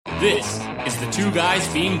This is the Two Guys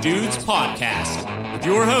Being Dudes podcast with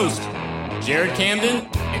your host, Jared Camden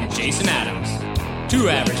and Jason Adams. Two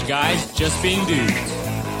average guys just being dudes.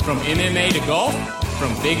 From MMA to golf,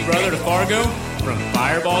 from Big Brother to Fargo, from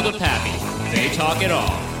Fireball to Pappy, they talk it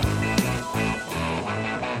all.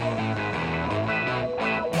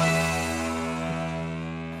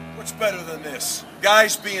 What's better than this?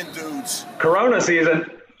 Guys being dudes. Corona season.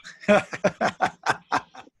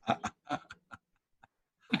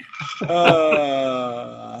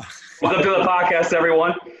 Welcome to the podcast,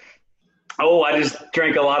 everyone. Oh, I just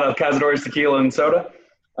drank a lot of Cazadores tequila and soda.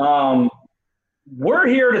 We're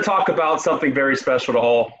here to talk about something very special to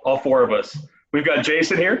all four of us. We've got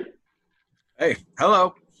Jason here. Hey,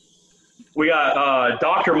 hello. We got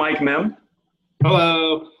Dr. Mike Mim.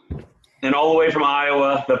 Hello. And all the way from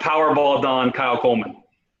Iowa, the Powerball Don, Kyle Coleman.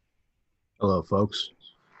 Hello, folks.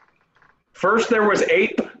 First there was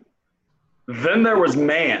ape, then there was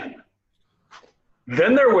man,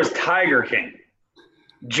 then there was Tiger King.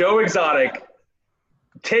 Joe Exotic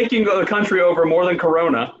taking the country over more than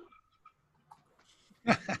Corona.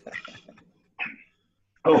 God,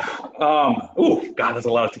 that's a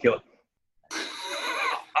lot of tequila.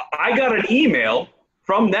 I got an email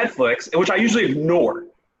from Netflix, which I usually ignore.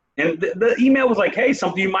 And the email was like, hey,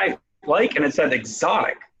 something you might like. And it said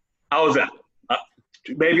exotic. I was in.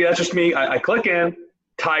 Maybe that's just me. I click in,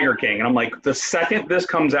 Tiger King. And I'm like, the second this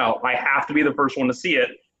comes out, I have to be the first one to see it.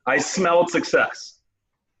 I smelled success.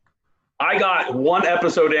 I got one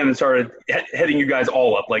episode in and started hitting you guys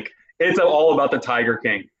all up. Like, it's all about the Tiger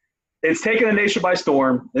King. It's taken a nation by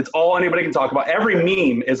storm. It's all anybody can talk about. Every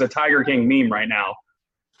meme is a Tiger King meme right now.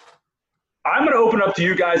 I'm going to open up to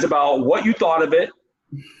you guys about what you thought of it,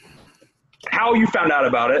 how you found out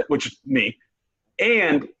about it, which is me,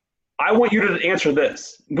 and I want you to answer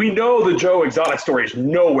this. We know the Joe Exotic story is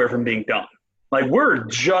nowhere from being done. Like, we're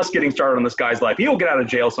just getting started on this guy's life. He'll get out of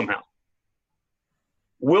jail somehow.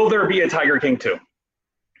 Will there be a Tiger King 2?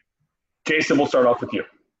 Jason, we'll start off with you.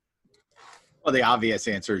 Well, the obvious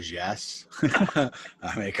answer is yes. I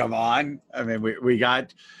mean, come on. I mean, we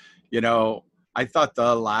got, I thought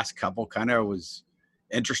the last couple kind of was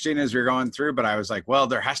interesting as we were going through, but I was like, well,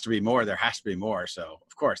 there has to be more. There has to be more. So,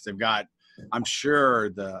 of course, they've got, I'm sure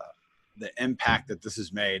the impact that this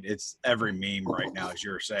has made, it's every meme right now, as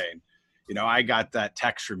you were saying. I got that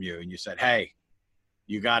text from you, and you said, hey,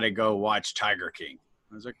 you got to go watch Tiger King.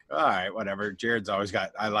 I was like, all right, whatever. Jared's always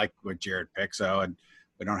I like what Jared picks, and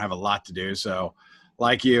we don't have a lot to do. So,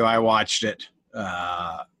 like you, I watched it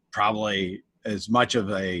probably as much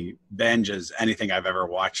of a binge as anything I've ever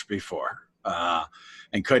watched before.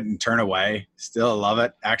 And couldn't turn away. Still love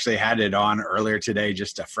it. Actually had it on earlier today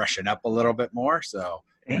just to freshen up a little bit more. So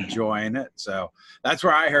enjoying it. So that's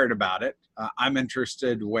where I heard about it. I'm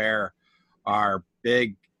interested where our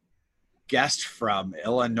big guest from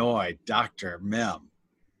Illinois, Dr. Mim,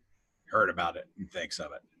 heard about it and thinks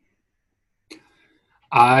of it.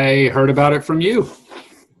 I heard about it from you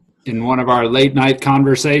in one of our late night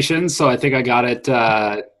conversations. So I think I got it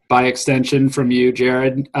by extension from you,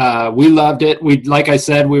 Jared. We loved it. Like I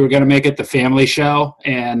said, we were going to make it the family show,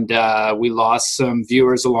 and we lost some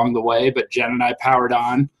viewers along the way, but Jen and I powered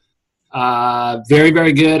on. Very,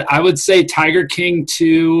 very good. I would say Tiger King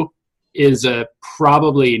 2 is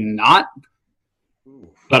probably not,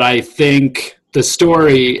 but I think the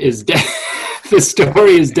story is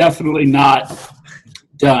definitely not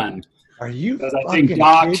done. Are you? Because I think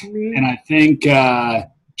Doc and I think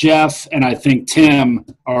Jeff and I think Tim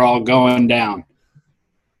are all going down.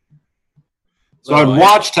 So I'd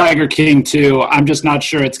watch Tiger King 2. I'm just not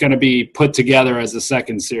sure it's going to be put together as a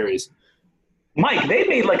second series. Mike, they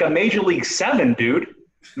made like a Major League 7, dude.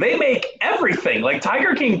 They make everything. Like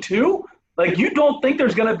Tiger King 2, like you don't think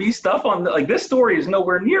there's going to be stuff on like this story is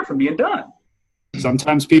nowhere near from being done.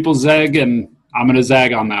 Sometimes people zag, and I'm going to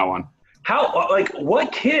zag on that one. How, like,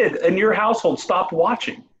 what kid in your household stopped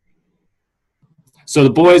watching? So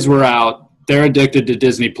the boys were out. They're addicted to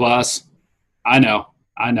Disney Plus. I know.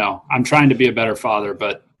 I'm trying to be a better father,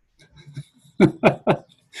 but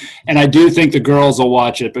and I do think the girls will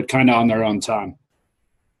watch it, but kind of on their own time.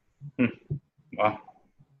 Wow.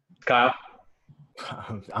 Kyle?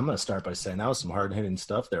 I'm going to start by saying that was some hard-hitting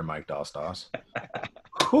stuff there, Mike Dostos.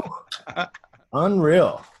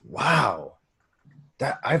 Unreal. Wow.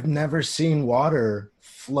 That I've never seen water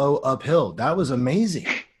flow uphill. That was amazing.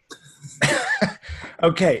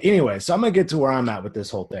 Okay, anyway, so I'm going to get to where I'm at with this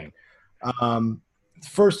whole thing.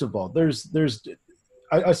 First of all,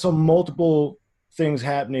 I saw multiple things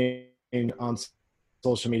happening on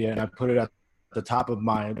social media, and I put it at the top of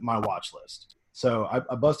my watch list. So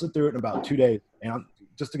I busted through it in about 2 days. And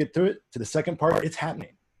just to get through it, to the second part, it's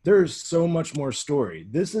happening. there's so much more story.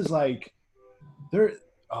 This is like there.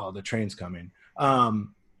 Oh, the train's coming.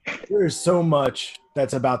 There's so much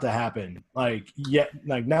that's about to happen. Like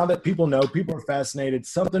now that people know, people are fascinated.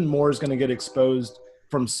 Something more is going to get exposed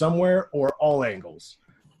from somewhere or all angles.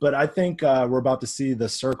 But I think we're about to see the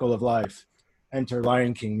circle of life enter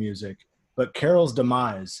Lion King music. But Carol's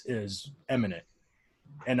demise is imminent,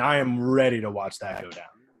 and I am ready to watch that go down.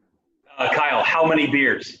 Kyle, how many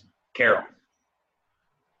beers, Carol?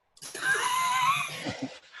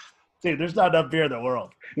 Dude, there's not enough beer in the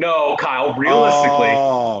world. No, Kyle, realistically.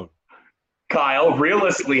 Oh, Kyle,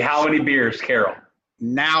 realistically, how many beers, Carol?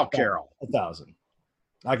 now, Carol. 1,000.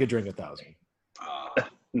 I could drink 1,000.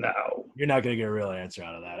 No. You're not going to get a real answer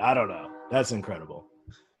out of that. I don't know. That's incredible.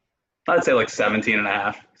 I'd say like 17 and a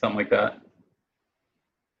half, something like that.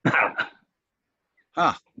 I don't know.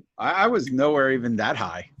 Huh. I was nowhere even that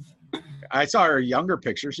high. I saw her younger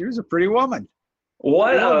picture. She was a pretty woman.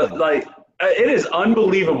 It is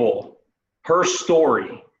unbelievable, her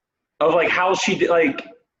story of like how she did, like,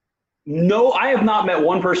 no, I have not met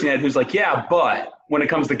one person yet who's like, yeah, but when it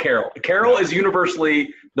comes to Carol is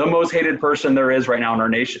universally the most hated person there is right now in our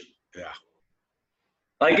nation. Yeah.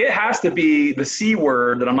 Like, it has to be the C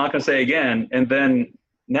word that I'm not going to say again. And then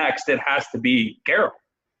next, it has to be Carol.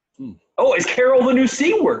 Oh, is Carol the new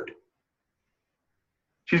C word?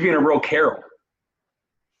 She's being a real Carol.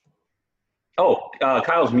 Oh,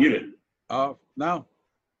 Kyle's muted. Oh, no.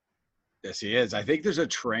 Yes, he is. I think there's a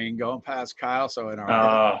train going past Kyle, so in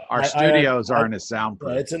our studios aren't as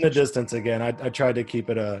soundproof. It's in the distance again. I tried to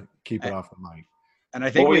keep it off the mic. And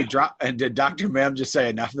I think we dropped. And did Dr. Mem just say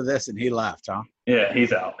enough of this, and he left, huh? Yeah,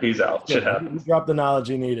 he's out. Shit happens. He dropped the knowledge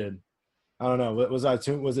he needed. I don't know. Was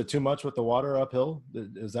it too much with the water uphill?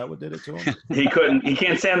 Is that what did it to him? He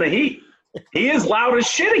can't stand the heat. He is loud as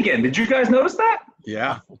shit again. Did you guys notice that?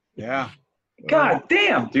 Yeah. God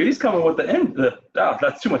damn, dude. He's coming with the end.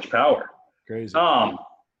 That's too much power. Crazy.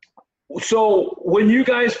 So when you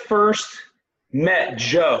guys first met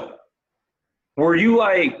Joe, were you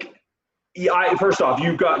like, first off,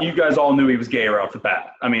 you guys all knew he was gay right off the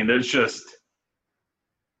bat. I mean, it's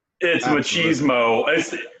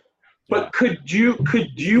machismo. But do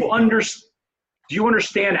you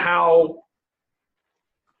understand how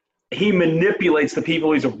he manipulates the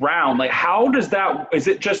people he's around? Like, how does that? Is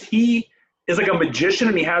it just he is like a magician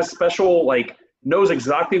and he has special, like, knows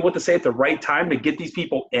exactly what to say at the right time to get these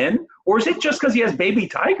people in, or is it just because he has baby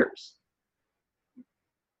tigers?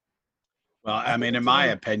 Well, I mean, in my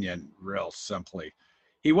opinion, real simply,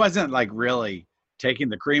 he wasn't like really taking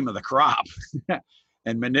the cream of the crop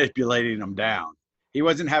and manipulating them down. He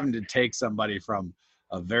wasn't having to take somebody from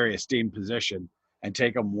a very esteemed position and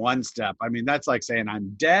take them one step. I mean, that's like saying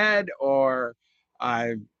I'm dead or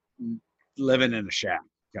I'm living in a shack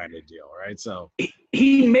kind of deal, right? So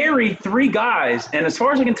he married 3 guys, and as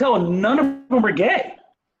far as I can tell, none of them are gay.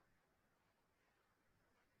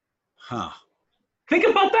 Huh. Think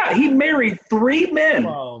about that. He married 3 men.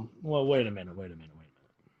 Well, wait a minute.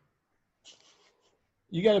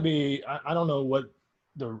 You got to be. I don't know what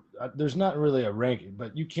there's not really a ranking,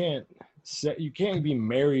 but you can't be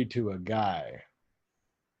married to a guy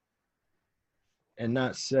and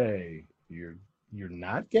not say you're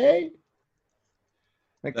not gay.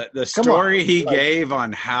 Like, the story he gave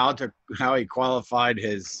on how he qualified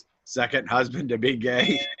his second husband to be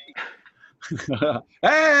gay.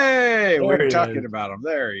 Hey, we're talking about him.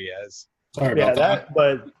 There he is. Sorry about that.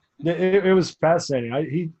 But it was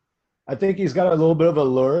fascinating. I think he's got a little bit of a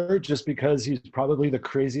lure just because he's probably the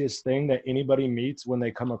craziest thing that anybody meets when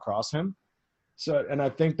they come across him. So, and I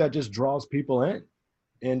think that just draws people in,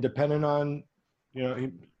 and depending on,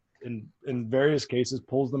 in various cases,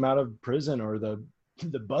 pulls them out of prison or the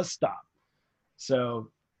bus stop. So,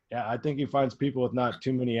 yeah, I think he finds people with not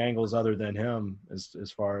too many angles other than him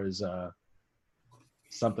as far as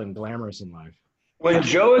something glamorous in life. When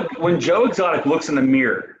Joe Exotic looks in the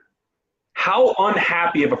mirror, how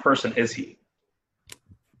unhappy of a person is he?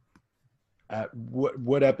 At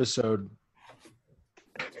what episode?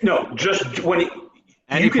 No, just when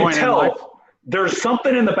you can tell there's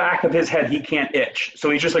something in the back of his head he can't itch. So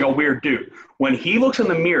he's just like a weird dude. When he looks in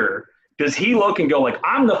the mirror, does he look and go like,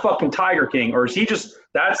 I'm the fucking Tiger King? Or is he just,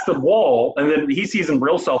 that's the wall, and then he sees his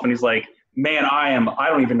real self and he's like, man, I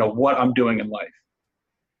don't even know what I'm doing in life.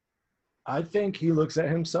 I think he looks at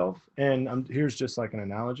himself, and here's just like an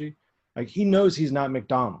analogy. Like, he knows he's not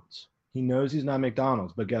McDonald's.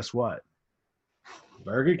 But guess what?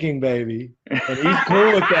 Burger King, baby. And he's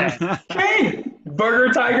cool with that. King!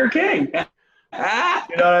 Burger Tiger King.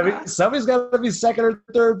 You know what I mean? Somebody's got to be second or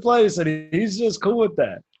third place, and he's just cool with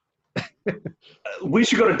that. We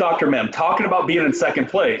should go to Dr. Mem. Talking about being in second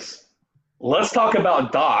place. Let's talk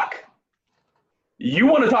about Doc. You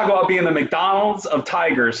want to talk about being the McDonald's of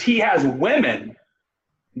tigers. He has women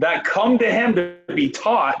that come to him to be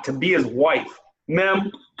taught to be his wife.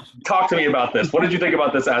 Mem, talk to me about this. What did you think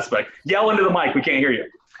about this aspect? Yell into the mic. We can't hear you.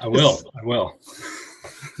 I will.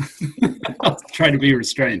 I'll try to be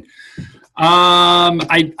restrained.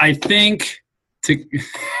 I think to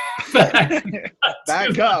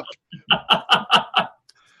Back up.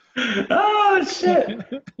 Oh, shit.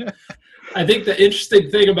 I think the interesting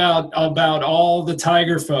thing about all the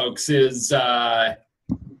tiger folks is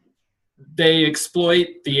they exploit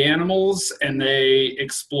the animals and they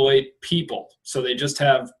exploit people. So they just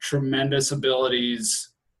have tremendous abilities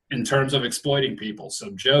in terms of exploiting people.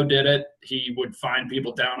 So Joe did it. He would find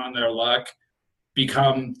people down on their luck,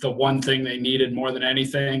 become the one thing they needed more than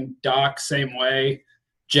anything. Doc, same way.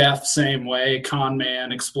 Jeff, same way. Con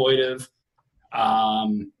man, exploitive.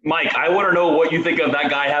 Mike, I want to know what you think of that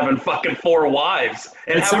guy having fucking 4 wives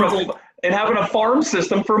and having a farm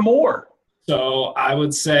system for more. So I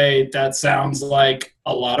would say that sounds like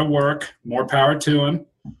a lot of work. More power to him.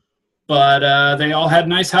 But they all had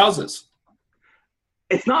nice houses.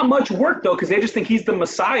 It's not much work, though, because they just think he's the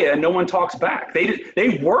Messiah and no one talks back.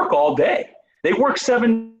 They work all day. They work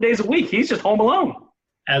 7 days a week. He's just home alone.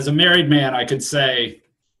 As a married man, I could say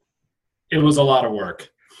it was a lot of work.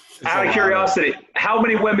 Out of curiosity, how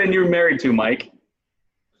many women you're married to, Mike?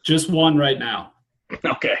 Just one right now.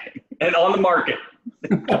 Okay. And on the market.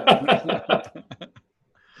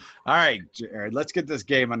 All right, Jared, let's get this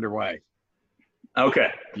game underway. Okay.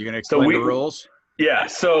 You going to explain the rules? Yeah.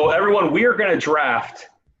 So, everyone, we are going to draft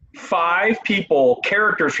 5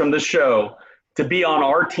 characters from this show, to be on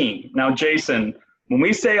our team. Now, Jason, when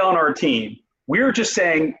we say on our team, we're just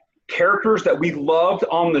saying characters that we loved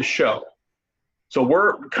on the show. So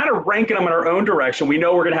we're kind of ranking them in our own direction. We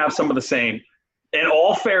know we're going to have some of the same. In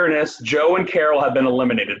all fairness, Joe and Carol have been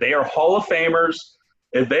eliminated. They are Hall of Famers.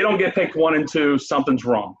 If they don't get picked 1 and 2, something's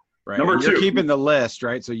wrong. Right. Number 2. You're keeping the list,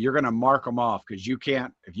 right? So you're going to mark them off because you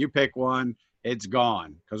can't – if you pick one, it's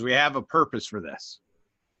gone because we have a purpose for this.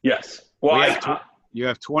 Yes. Well, you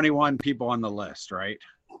have 21 people on the list, right?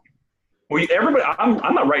 Well, everybody.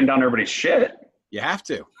 I'm not writing down everybody's shit. You have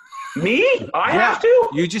to. Me? I have to?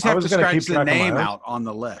 You just have to scratch the name out on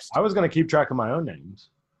the list. I was going to keep track of my own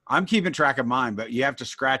names. I'm keeping track of mine, but you have to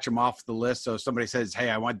scratch them off the list. So if somebody says, hey,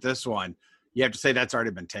 I want this one, you have to say that's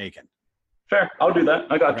already been taken. Fair. I'll do that.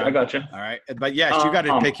 I got you. All right. But yes, you got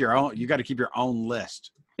to pick your own. You got to keep your own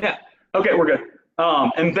list. Yeah. Okay, we're good.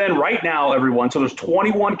 And then right now, everyone, so there's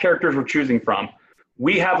 21 characters we're choosing from.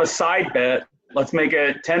 We have a side bet. Let's make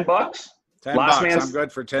it $10. $10. I'm good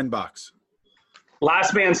for $10.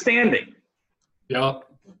 Last man standing. Yep.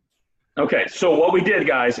 Okay, so what we did,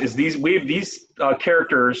 guys, is these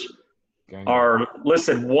characters are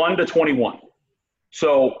listed 1 to 21.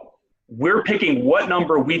 So we're picking what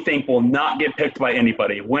number we think will not get picked by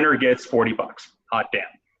anybody. Winner gets $40. Hot damn.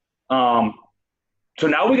 So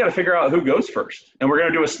now we got to figure out who goes first, and we're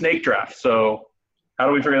going to do a snake draft. So how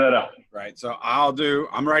do we figure that out? Right. So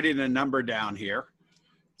I'm writing a number down here.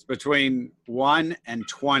 It's between 1 and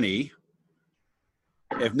 20.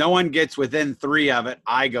 If no one gets within 3 of it,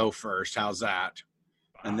 I go first. How's that?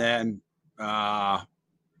 And then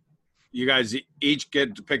you guys each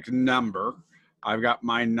get to pick a number. I've got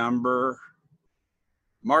my number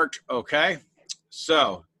marked. Okay.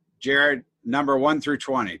 So, Jared, number 1 through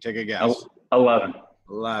 20. Take a guess. 11.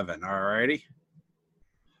 11. All righty.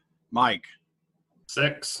 Mike.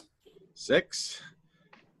 6. 6.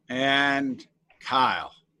 And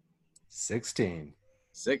Kyle. 16.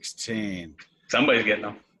 16. Somebody's getting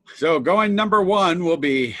them. So going number 1 will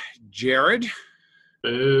be Jared.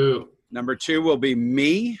 Boo. Number 2 will be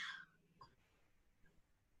me.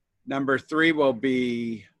 Number 3 will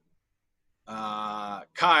be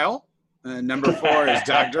Kyle. And number 4 is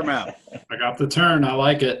Dr. Mel. I got the turn. I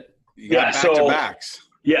like it. You got back-to-backs.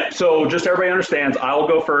 Yeah, so just everybody understands, I will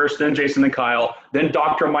go first, then Jason, then Kyle. Then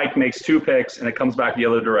Dr. Mike makes 2 picks, and it comes back the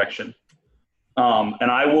other direction. And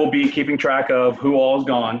I will be keeping track of who all is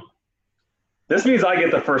gone. This means I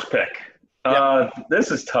get the first pick. This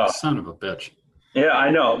is tough. Son of a bitch. Yeah, I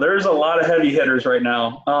know. There's a lot of heavy hitters right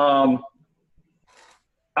now. I'm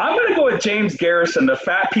going to go with James Garrison, the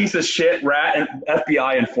fat piece of shit rat and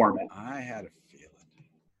FBI informant. I had a feeling.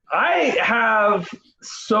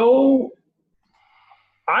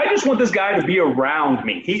 I just want this guy to be around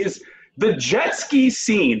me. He is the jet ski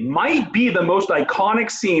scene might be the most iconic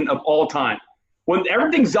scene of all time. When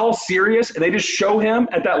everything's all serious and they just show him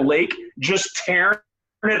at that lake just tearing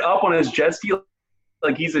it up on his jet ski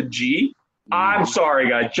like he's a G. I'm sorry,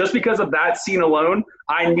 guys. Just because of that scene alone,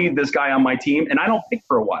 I need this guy on my team, and I don't pick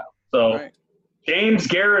for a while. So Right. James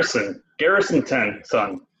Garrison 10,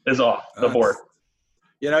 son, is off the board.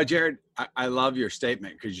 You know, Jared, I love your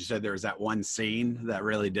statement because you said there was that one scene that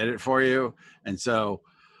really did it for you. And so,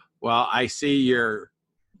 well, I see your,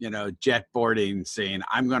 jet boarding scene.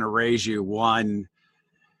 I'm going to raise you one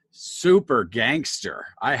super gangster.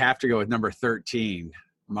 I have to go with number 13,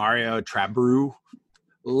 Mario Trabrou.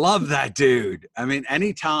 Love that dude. I mean,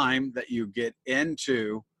 anytime that you get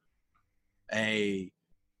into a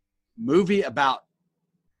movie about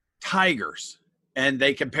tigers and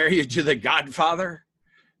they compare you to The Godfather,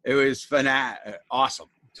 it was awesome.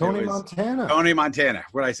 Tony Montana. Tony Montana.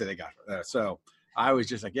 What did I say? The Godfather. So I was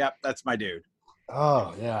just like, yep, that's my dude.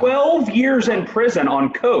 Oh, yeah. 12 years in prison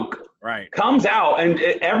on coke. Right. Comes out, and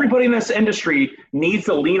everybody in this industry needs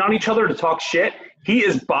to lean on each other to talk shit. He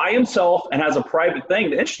is by himself and has a private thing.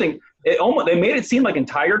 The interesting, they made it seem like in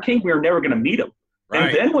Tiger King we were never going to meet him.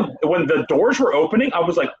 Right. And then when the doors were opening, I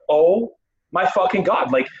was like, oh my fucking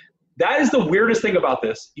God. Like, that is the weirdest thing about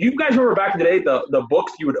this. You guys remember back in the day, the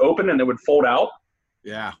books you would open and they would fold out?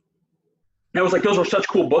 Yeah. And it was like, those were such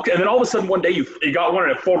cool books. And then all of a sudden one day you got one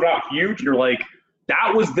and it folded out huge. And you're like,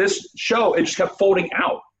 that was this show. It just kept folding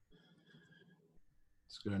out.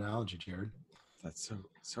 It's a good analogy, Jared. That's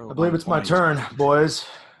so. I believe it's my turn, boys.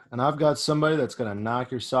 And I've got somebody that's going to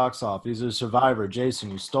knock your socks off. He's a survivor. Jason,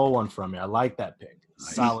 you stole one from me. I like that pick.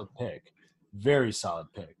 Nice. Solid pick. Very solid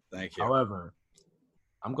pick. Thank you. However,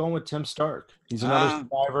 I'm going with Tim Stark. He's another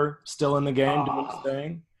survivor, still in the game, doing his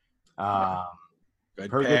thing.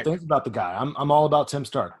 Good Heard pick. good things about the guy. I'm all about Tim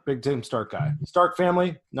Stark. Big Tim Stark guy. Stark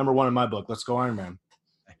family, number one in my book. Let's go Iron Man.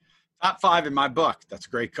 Top 5 in my book. That's a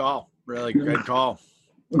great call. Really good call.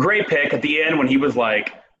 Great pick at the end when he was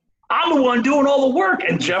like, I'm the one doing all the work.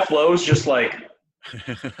 And Jeff Lowe's just like,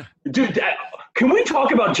 dude, can we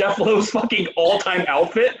talk about Jeff Lowe's fucking all-time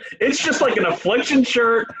outfit? It's just like an Affliction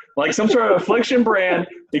shirt, like some sort of Affliction brand.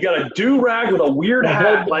 You got a do-rag with a weird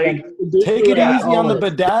hat. Like, Take it easy on the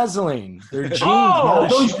bedazzling. They're jeans. oh, not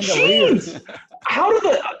those chandeliers. jeans. How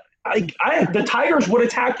do the Tigers would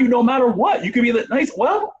attack you no matter what? You could be the nice.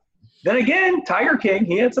 Well, then again, Tiger King,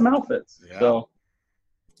 he had some outfits. Yeah. So.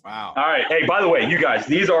 Wow. All right. Hey, by the way, you guys,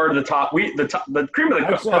 these are the top. The cream of the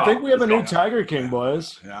Actually, crop. I think we have a new Tiger King,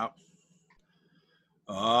 boys. Yeah.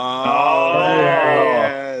 Oh,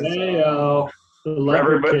 there he is. Heyo, the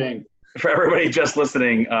Leopard everybody- King. For everybody just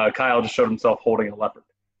listening, Kyle just showed himself holding a leopard.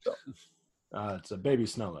 It's a baby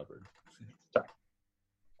snow leopard.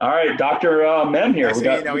 All right, Dr. Mem here. So, We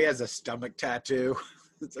got, he has a stomach tattoo.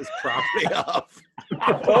 It says property of.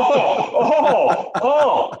 oh.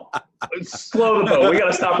 Slow the boat. We got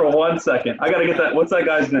to stop for 1 second. I got to get that. What's that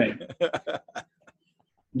guy's name?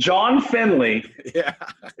 John Finley, Yeah.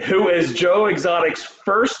 who is Joe Exotic's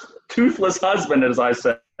first toothless husband, as I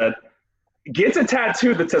said, gets a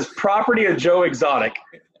tattoo that says property of Joe Exotic.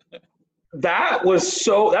 That's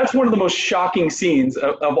one of the most shocking scenes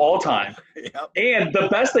of all time. Yep. And the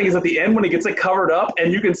best thing is at the end when he gets it covered up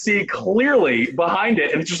and you can see clearly behind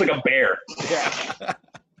it and it's just like a bear. Yeah.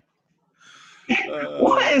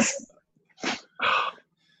 What is?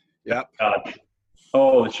 Yep. God.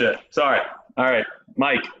 Holy shit. Sorry. All right,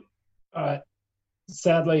 Mike.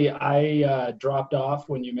 Sadly, I dropped off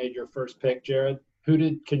when you made your first pick, Jared.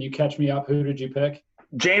 Can you catch me up? Who did you pick?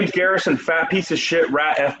 James Garrison, fat piece of shit,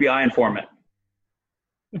 rat FBI informant.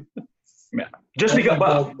 Yeah. Just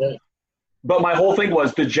because, but my whole thing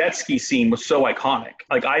was the jet ski scene was so iconic.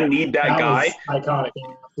 Like, I need that guy. Iconic.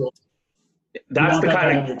 That's the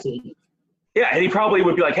kind of. your team. Yeah, and he probably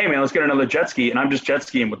would be like, hey, man, let's get another jet ski. And I'm just jet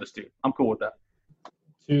skiing with this dude. I'm cool with that.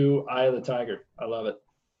 To Eye of the Tiger. I love it.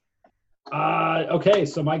 Okay,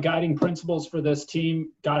 so my guiding principles for this team,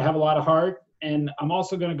 got to have a lot of heart. And I'm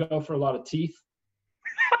also going to go for a lot of teeth.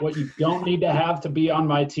 What you don't need to have to be on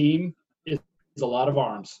my team is a lot of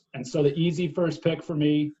arms. And so the easy first pick for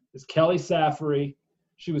me is Kelly Saffery.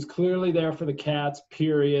 She was clearly there for the Cats,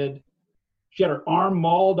 period. She had her arm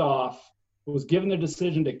mauled off, but was given the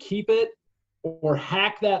decision to keep it or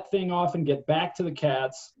hack that thing off and get back to the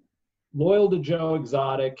Cats. Loyal to Joe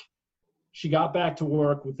Exotic. She got back to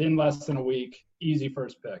work within less than a week. Easy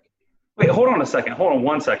first pick. Wait, hold on a second. Hold on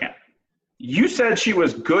 1 second. You said she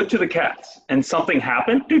was good to the Cats and something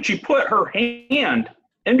happened? Dude, she put her hand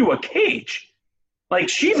into a cage. Like,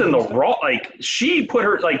 she's in the raw. Like, she put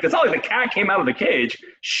her, like, it's not like the cat came out of the cage.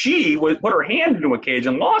 She put her hand into a cage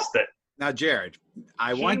and lost it. Now, Jared,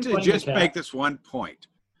 I She want didn't to blame the just cat. make this one point.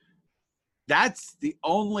 That's the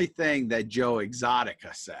only thing that Joe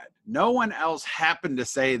Exotica said. No one else happened to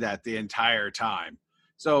say that the entire time.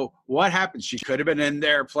 So what happened? She could have been in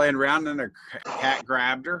there playing around and a cat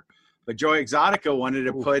grabbed her, but Joey Exotica wanted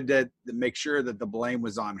to make sure that the blame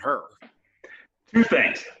was on her. Two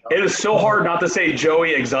things. It is so hard not to say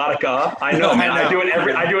Joey Exotica. I know, man. I do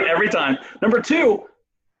it every time. Number two,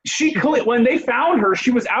 when they found her,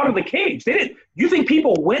 she was out of the cage. You think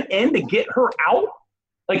people went in to get her out?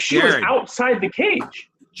 Like she was outside the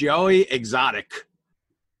cage. Joey Exotic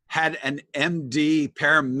had an MD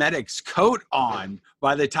paramedic's coat on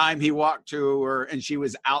by the time he walked to her, and she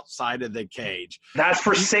was outside of the cage. That's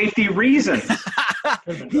for safety reasons.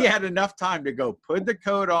 He had enough time to go put the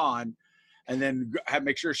coat on and then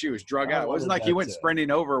make sure she was drug out. It wasn't like he went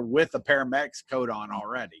sprinting over with a paramedic's coat on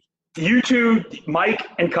already. You two, Mike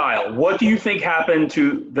and Kyle, what do you think happened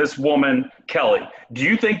to this woman, Kelly? Do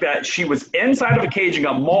you think that she was inside of a cage and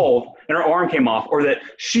got mauled and her arm came off, or that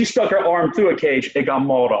she stuck her arm through a cage and got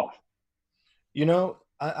mauled off? You know,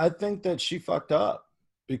 I think that she fucked up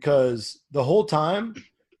because the whole time,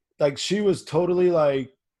 like, she was totally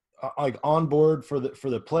like on board for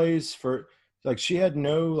the place, for like, she had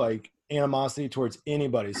no like animosity towards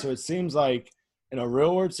anybody. So it seems like in a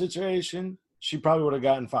real world situation, she probably would have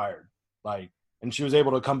gotten fired, like, and she was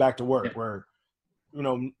able to come back to work where, you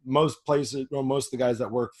know, most places or most of the guys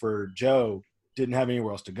that work for Joe didn't have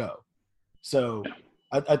anywhere else to go. So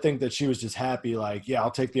I think that she was just happy, like, yeah,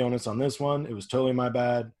 I'll take the onus on this one. It was totally my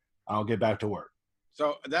bad. I'll get back to work.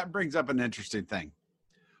 So that brings up an interesting thing.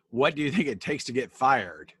 What do you think it takes to get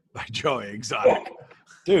fired by Joey Exotic?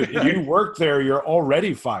 Dude, if you work there, you're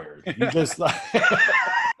already fired. You just like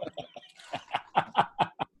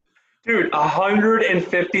Dude,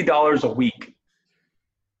 $150 a week.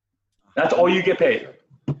 That's all you get paid.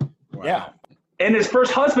 Wow. Yeah. And his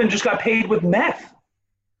first husband just got paid with meth.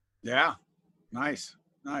 Yeah. Nice.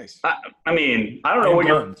 I mean, I don't know what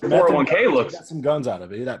your 401k looks. Got some guns out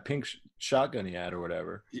of it. That pink shotgun he had or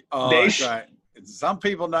whatever. Oh, that's right. Some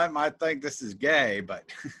people might think this is gay, but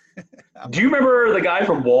do you remember the guy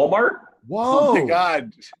from Walmart? Whoa. Oh my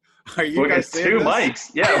God. Are you guys seeing two this?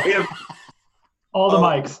 mics? Yeah, we have all the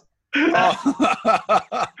mics. Oh,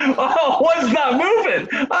 one's not moving.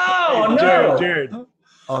 Oh, no. Jared.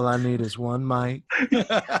 All I need is one mic.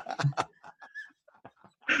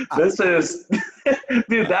 This is,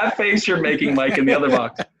 dude, that face you're making, Mike, in the other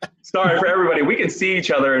box. Sorry for everybody. We can see each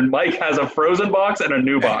other, and Mike has a frozen box and a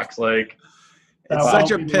new box. Like, it's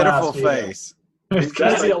such a pitiful face.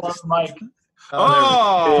 That's the alone mic.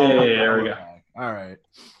 Oh, there we go. All right.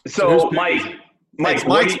 So Mike,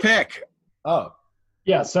 Mike's pick. Oh.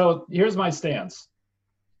 Yeah, so here's my stance.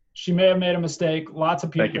 She may have made a mistake. Lots of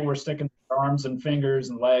people were sticking their arms and fingers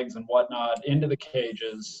and legs and whatnot into the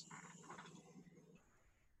cages.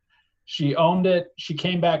 She owned it. She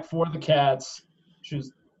came back for the cats. She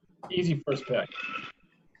was easy first pick.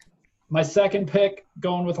 My second pick,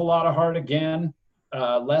 going with a lot of heart again.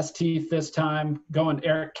 Less teeth this time. Going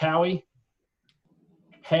Eric Cowie.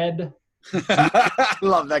 Head. I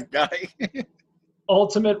love that guy.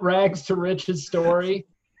 Ultimate rags to riches story,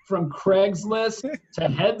 from Craigslist to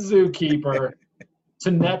head zookeeper to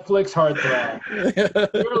Netflix heartthrob.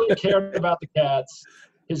 Really cared about the cats.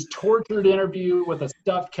 His tortured interview with a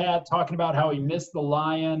stuffed cat talking about how he missed the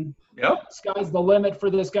lion. Yep. Sky's the limit for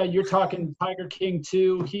this guy. You're talking Tiger King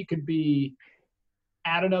 2. He could be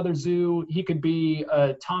at another zoo. He could be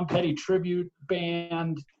a Tom Petty tribute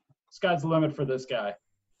band. Sky's the limit for this guy.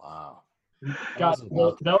 Wow.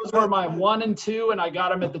 Those were my 1 and 2, and I got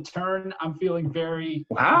them at the turn. I'm feeling very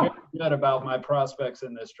good about my prospects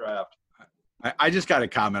in this draft. I just got to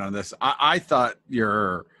comment on this. I thought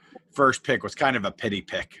your first pick was kind of a pity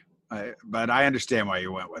pick, but I understand why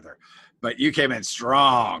you went with her. But you came in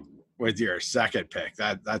strong with your second pick.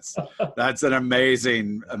 That's an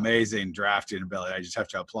amazing drafting ability. I just have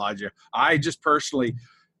to applaud you. I just personally,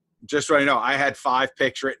 just so you know, I had 5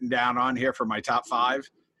 picks written down on here for my top 5.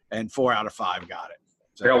 And 4 out of 5 got it.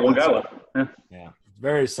 So I got one guy left. Yeah,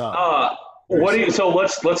 very solid. So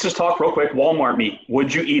let's just talk real quick. Walmart meat.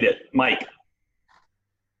 Would you eat it, Mike?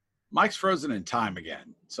 Mike's frozen in time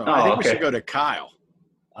again, so I think we should go to Kyle.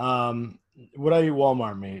 Would I eat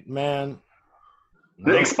Walmart meat, man?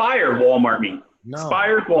 No. The expired Walmart meat. No.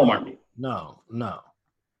 Expired Walmart meat. No.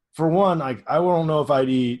 For one, I don't know if I'd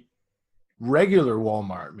eat regular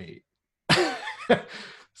Walmart meat.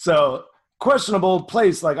 So. Questionable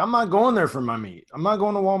place. Like, I'm not going there for my meat. I'm not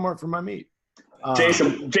going to Walmart for my meat.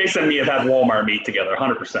 Jason and me have had Walmart meat together,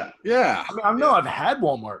 100%. Yeah. I know I've had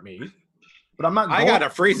Walmart meat, but I'm not going. I got a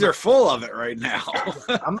freezer full of it right now.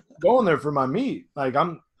 I'm not going there for my meat. Like,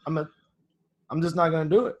 I'm just not going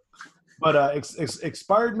to do it. But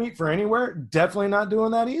expired meat for anywhere, definitely not doing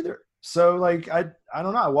that either. So, like, I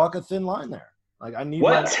don't know. I walk a thin line there. Like I need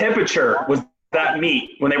What temperature was that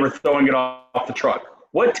meat when they were throwing it off the truck?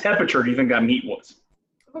 What temperature do you think that meat was?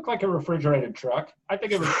 It looked like a refrigerated truck. I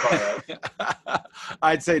think it was far.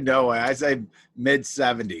 I'd say no way. I'd say mid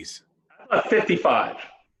 70s. 55.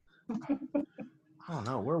 I don't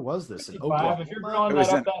know. Where was this? In 55, Oklahoma? if you're growing It was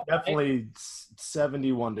that up in- that high, Definitely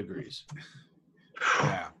 71 degrees.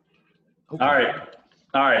 Yeah. All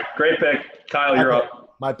right. Great pick. Kyle, you're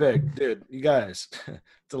up. My pick. Dude, you guys.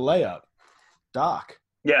 It's a layup. Doc.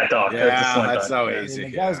 Yeah, Doc. Yeah, that's a slam that's dunk. so I mean, easy.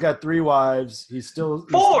 the guy's got 3 wives. He's still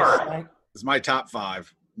 4! It's my top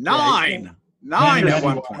 5. Yeah, 9. 9 at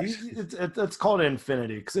one point. It's called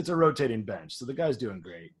infinity because it's a rotating bench. So the guy's doing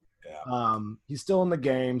great. Yeah. He's still in the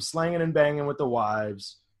game, slanging and banging with the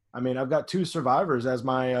wives. I mean, I've got 2 survivors as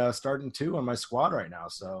my starting 2 on my squad right now.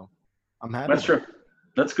 So I'm happy. That's true.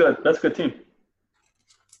 That's good. That's a good team.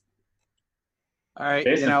 All right.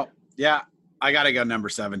 Jason. I got to go number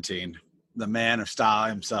 17. The man of style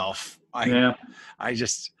himself.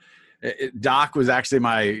 Doc was actually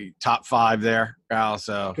my top 5 there, Kyle.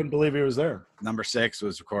 So Couldn't believe he was there. number 6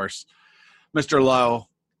 was, of course, Mr. Lowe.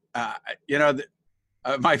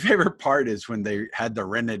 My favorite part is when they had the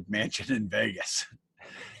rented mansion in Vegas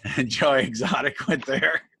and Joey Exotic went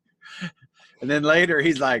there. And then later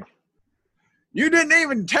he's like, "You didn't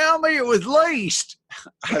even tell me it was leased."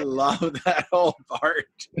 I love that whole part.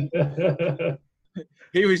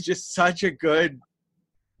 He was just such a good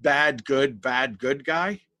guy.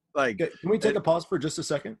 Like, Okay, can we take a pause for just a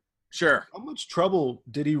second? sure. How much trouble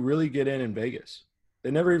did he really get in Vegas? They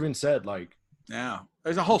never even said, like, Yeah.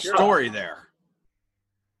 There's a whole story there.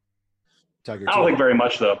 Tiger. I don't think very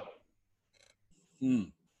much, though.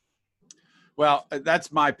 Well,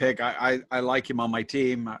 that's my pick. I like him on my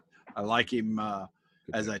team. I like him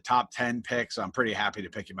as a top 10 pick, so I'm pretty happy to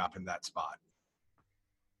pick him up in that spot.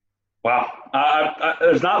 Wow.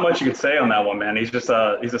 There's not much you could say on that one, man. He's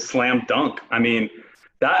a slam dunk. I mean,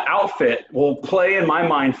 that outfit will play in my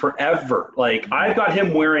mind forever. Like, I've got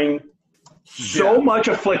him wearing so much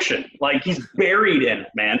affliction. Like, he's buried in it,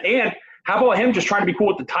 man. And how about him just trying to be cool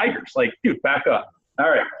with the Tigers? Like, dude, back up. All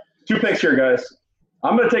right. 2 picks here, guys.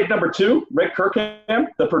 I'm going to take number 2, Rick Kirkham,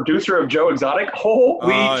 the producer of Joe Exotic.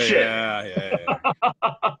 Holy shit. Yeah.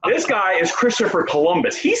 This guy is Christopher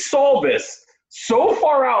Columbus. He saw this so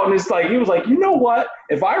far out, and he was like, you know what?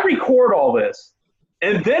 If I record all this,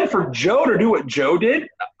 and then for Joe to do what Joe did,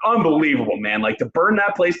 unbelievable, man. Like, to burn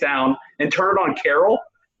that place down and turn it on Carol,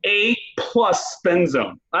 A+ spin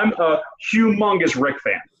zone. I'm a humongous Rick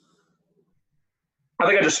fan. I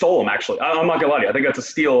think I just stole him, actually. I'm not going to lie to you. I think that's a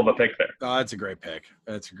steal of a pick there. Oh, that's a great pick.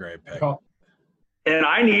 That's a great pick. Oh, And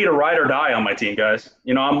I need a ride or die on my team, guys.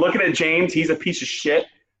 You know, I'm looking at James. He's a piece of shit.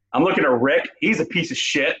 I'm looking at Rick. He's a piece of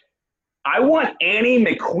shit. I want Annie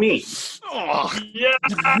McQueen. Oh, yes!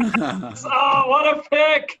 Oh, what a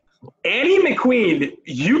pick! Annie McQueen,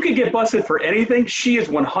 you could get busted for anything. She has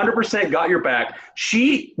 100% got your back.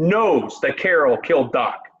 She knows that Carol killed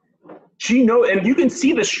Doc. She knows, and you can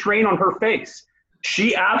see the strain on her face.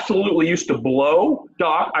 She absolutely used to blow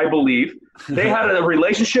Doc, I believe. They had a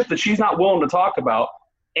relationship that she's not willing to talk about.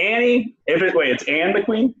 Annie, it's Ann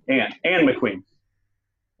McQueen? Ann McQueen.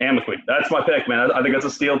 Ann McQueen. That's my pick, man. I think that's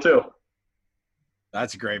a steal, too.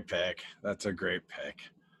 that's a great pick. That's a great pick.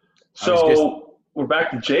 So we're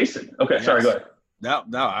back to Jason. Okay, Yes. sorry, go ahead. No,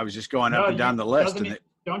 I was just going up and down the list. And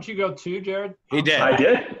Don't you go 2, Jared? he did. I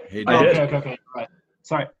did. He did. I did. Okay. Right.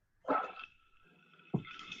 Sorry.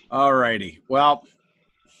 All righty. Well,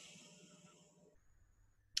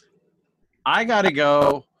 I got to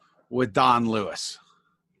go with Don Lewis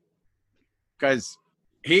because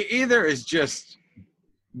he either has just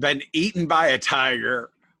been eaten by a tiger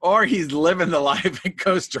or he's living the life in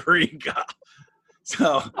Costa Rica.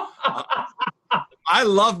 So I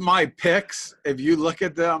love my picks. If you look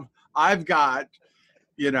at them, I've got,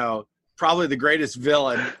 probably the greatest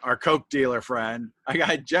villain, our Coke dealer friend. I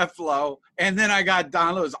got Jeff Lowe, and then I got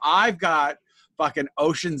Don Lewis. I've got fucking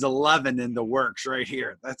Ocean's 11 in the works right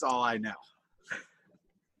here. That's all I know.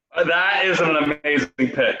 That is an amazing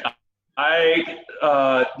pick.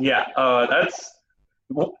 That's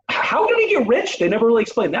 – how did he get rich? They never really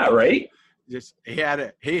explained that, right? Just he had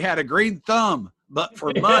a green thumb, but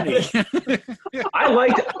for money. By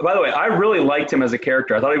the way, I really liked him as a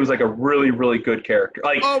character. I thought he was like a really, really good character.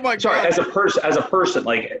 Like, Oh my sorry, God. as a person,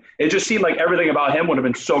 like it just seemed like everything about him would have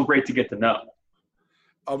been so great to get to know.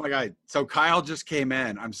 Oh my God. So Kyle just came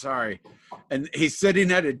in. I'm sorry. And he's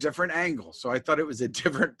sitting at a different angle. So I thought it was a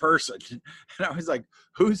different person. And I was like,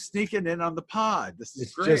 who's sneaking in on the pod? This is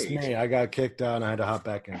It's great. just me. I got kicked out and I had to hop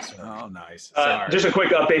back in. So. Oh, nice. Sorry. Just a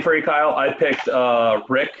quick update for you, Kyle. I picked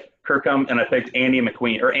Rick Kirkham and I picked Ann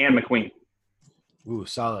McQueen. Ooh,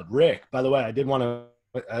 solid. Rick, by the way, I did want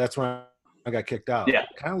to. That's when I got kicked out. Yeah.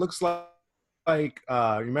 Kind of looks like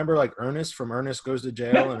remember like Ernest from Ernest Goes to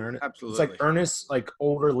Jail, and Ernest. Absolutely. It's like Ernest's like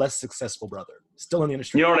older, less successful brother, still in the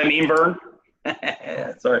industry. You know what I mean, Vern?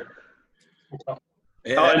 Sorry. An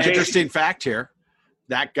Jason- interesting fact here.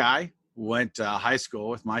 That guy went to high school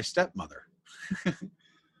with my stepmother.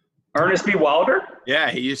 Ernest B. Wilder? Yeah,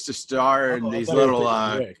 he used to star in Oh, I these thought you were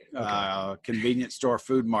little thinking Rick. convenience store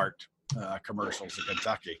food mart commercials in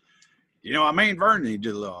Kentucky. You know what I mean, Vern? He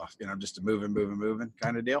did a little, just a moving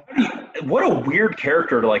kind of deal. What a weird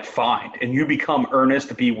character to like find, and you become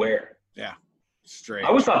Ernest Beware. Yeah, straight. I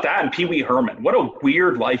always thought that and Pee Wee Herman. What a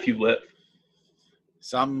weird life you live.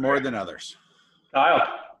 Some more than others. Kyle.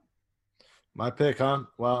 My pick, huh?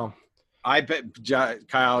 Well, I picked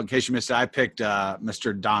Kyle. In case you missed it, I picked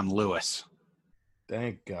Mr. Don Lewis.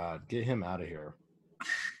 thank God, get him out of here.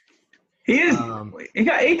 He is. He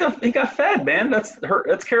got fed, man. That's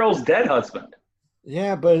Carol's dead husband.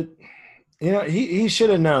 Yeah, but he should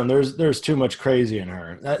have known. There's too much crazy in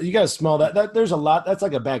her. You gotta smell that. That there's a lot. That's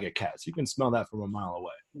like a bag of cats. You can smell that from a mile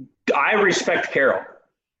away. I respect Carol.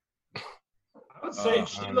 I would say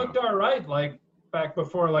she I looked know. all right, like back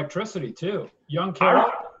before electricity too. Young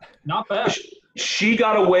Carol, not bad. She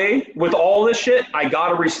got away with all this shit. I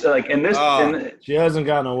gotta and this. Oh. And She hasn't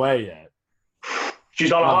gotten away yet.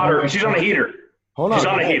 she's on a hotter. She's on a heater. Hold on. She's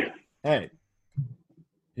on a Hey, heater. Hey,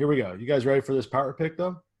 here we go. You guys ready for this power pick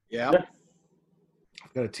though? Yeah.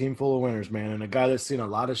 I've got a team full of winners, man, and a guy that's seen a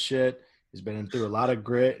lot of shit. He's been through a lot of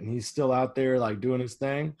grit, and he's still out there like doing his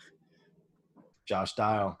thing. Josh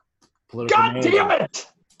Dial, political God manager. damn it!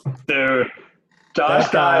 Dude. Josh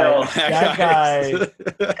That guy- Dial.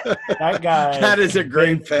 That guy. That is a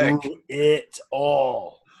great been pick. through it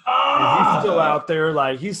all. And Ah! he's still out there,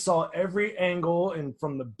 like he saw every angle, and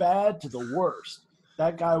from the bad to the worst.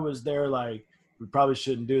 That guy was there, like we probably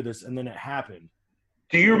shouldn't do this, and then it happened.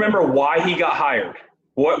 Do you remember why he got hired?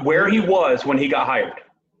 Where he was when he got hired?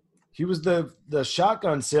 He was the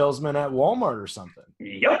shotgun salesman at Walmart or something.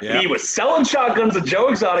 Yep. Yeah. He was selling shotguns to Joe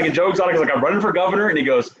Exotic, and Joe Exotic is like, I'm running for governor, and he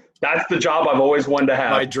goes, that's the job I've always wanted to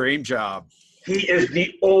have. My dream job. He is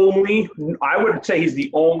the only, I would say he's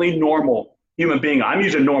the only normal human being. I'm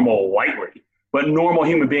using normal lightly, but normal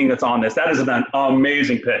human being that's on this. That is an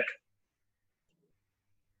amazing pick.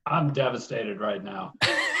 I'm devastated right now.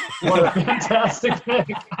 What a fantastic pick.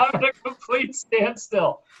 I'm at a complete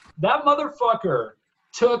standstill. That motherfucker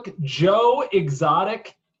took Joe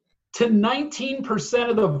Exotic to 19%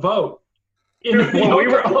 of the vote in the Well, we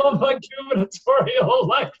were- Oklahoma gubernatorial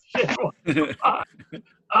election.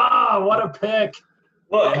 What a pick.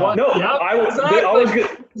 Look, Yeah. no, Yep, I was exactly.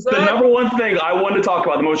 good. The number one thing I wanted to talk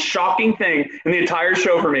about, the most shocking thing in the entire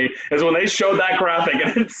show for me, is when they showed that graphic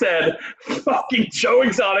and it said, fucking Joe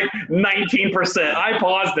Exotic, 19%. I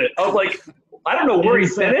paused it. I was like, I don't know where he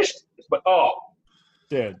finished, but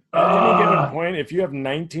Dude, at any given point, if you have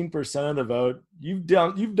 19% of the vote, you've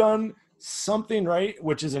done something right,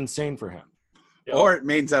 which is insane for him. Or it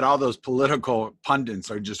means that all those political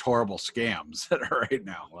pundits are just horrible scams right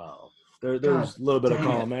now. Wow. There's a little bit of Dang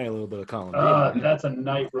column A, a little bit of column B. That's a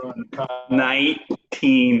night ruin. 19%.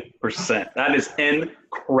 That is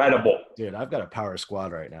incredible. Dude, I've got a power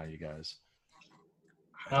squad right now, you guys.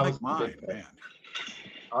 I like mine, man.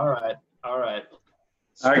 All right. So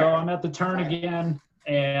All right. I'm at the turn again,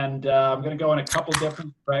 and I'm going to go in a couple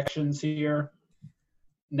different directions here.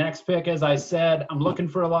 Next pick, as I said, I'm looking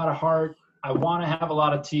for a lot of heart. I want to have a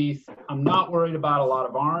lot of teeth. I'm not worried about a lot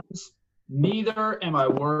of arms. Neither am I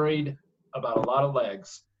worried about a lot of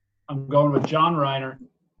legs. I'm going with John Reiner.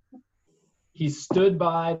 He stood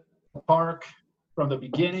by the park from the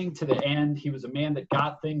beginning to the end. He was a man that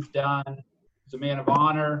got things done. He was a man of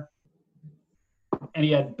honor. And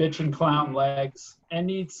he had bitch and clown legs. And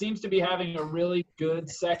he seems to be having a really good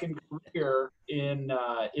second career in,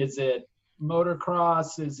 is it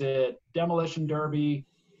motocross? Is it demolition derby?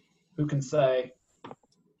 Who can say?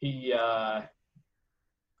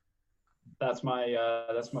 That's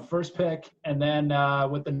my first pick. And then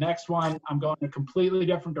with the next one, I'm going a completely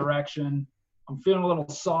different direction. I'm feeling a little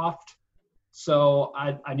soft. So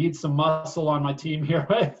I need some muscle on my team here.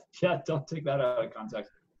 Yeah, don't take that out of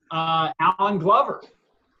context. Alan Glover.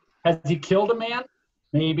 Has he killed a man?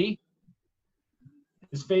 Maybe.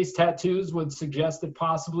 His face tattoos would suggest that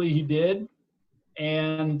possibly he did.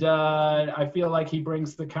 And I feel like he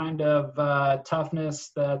brings the kind of toughness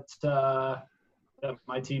that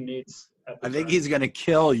my team needs. I think he's going to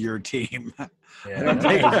kill your team. Yeah,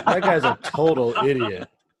 that guy's a total idiot.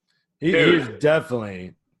 He's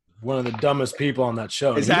definitely one of the dumbest people on that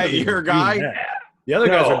show. Is He that doesn't your even guy? mean that. The other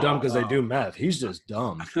guys No. are dumb because they do meth. He's just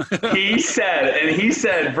dumb. He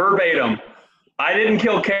said verbatim, I didn't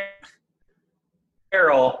kill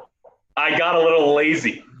Carol. I got a little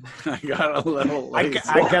lazy. I got a little lazy.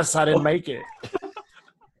 I guess I didn't make it.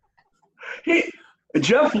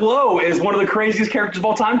 Jeff Lowe is one of the craziest characters of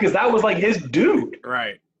all time because that was like his dude.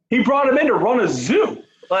 Right. He brought him in to run a zoo.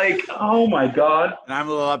 Like, oh my God. And I'm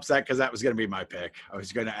a little upset because that was going to be my pick. I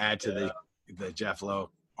was going to add to the Jeff Lowe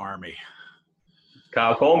army.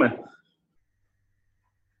 Kyle Coleman.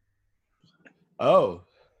 Oh.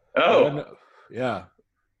 Oh. Yeah.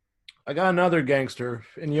 I got another gangster,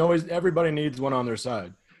 and everybody needs one on their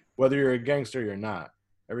side. Whether you're a gangster or you're not.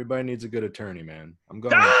 Everybody needs a good attorney, man. I'm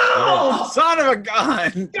going Oh, son of a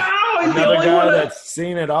gun. another guy that's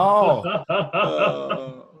seen it all.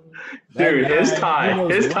 Dude, That his guy, he tie.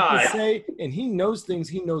 knows His what tie. to say, and he knows things.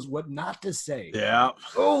 He knows what not to say. Yeah.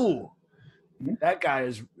 Oh, that guy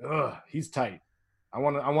is. He's tight. I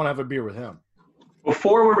want to have a beer with him.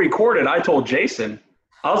 Before we recorded, I told Jason,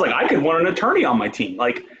 I was like, I could want an attorney on my team.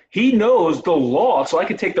 Like, he knows the law, so I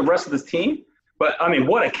could take the rest of this team. But, I mean,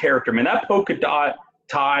 what a character, man. That polka dot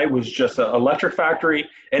tie was just an electric factory.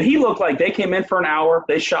 And he looked like they came in for an hour,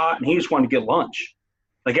 they shot, and he just wanted to get lunch.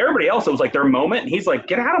 Like, everybody else, it was like their moment. And he's like,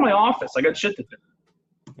 get out of my office. I got shit to do.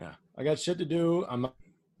 Yeah, I got shit to do. I'm not.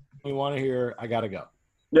 You want to hear? I gotta go.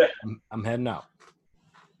 Yeah. I'm heading out.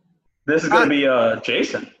 This is going to be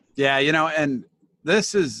Jason. Yeah, and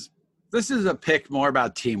this is a pick more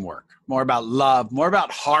about teamwork, more about love, more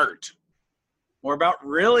about heart, more about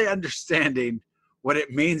really understanding what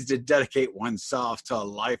it means to dedicate oneself to a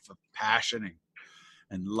life of passion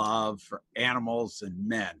and love for animals and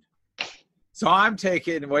men. So I'm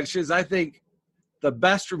taking, which is, I think, the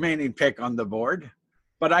best remaining pick on the board,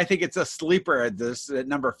 but I think it's a sleeper at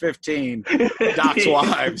number 15, Doc's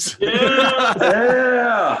Wives.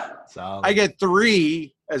 Yeah. So I get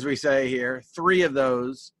 3, as we say here, 3 of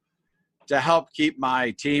those to help keep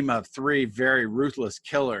my team of 3 very ruthless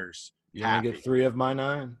killers you only happy. get 3 of my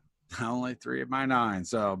 9. Only 3 of my 9,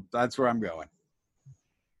 so that's where I'm going.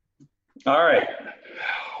 All right.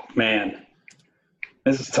 Man,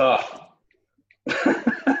 this is tough.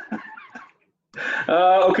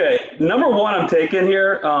 Okay, number 1 I'm taking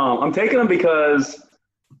here. I'm taking him because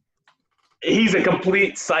he's a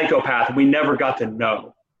complete psychopath we never got to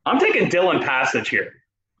know. I'm taking Dylan Passage here.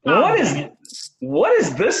 What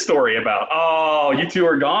is this story about? Oh, you two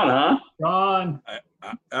are gone, huh? Gone.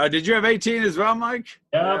 Did you have 18 as well, Mike?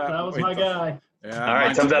 Yep, Yeah, that was my guy. Yeah, All right,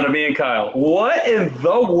 mine's- comes out of me and Kyle. What in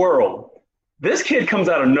the world? This kid comes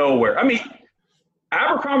out of nowhere. I mean,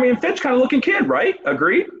 Abercrombie and Fitch kind of looking kid, right?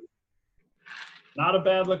 Agreed? Not a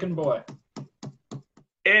bad looking boy.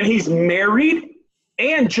 And he's married,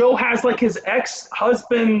 and Joe has like his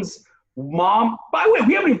ex-husband's mom. By the way,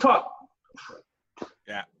 we haven't even talked.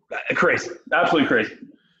 Yeah. Crazy. Absolutely crazy.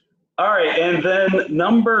 All right, and then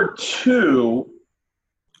number 2,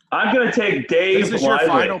 I'm going to take Dave Is this your Lively.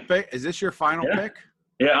 final pick? Is this your final Yeah. pick?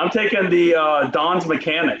 Yeah, I'm taking the Don's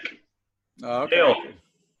Mechanic. Oh, okay. Dale.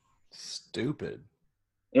 Stupid.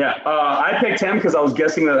 Yeah, I picked him because I was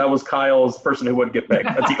guessing that was Kyle's person who wouldn't get picked.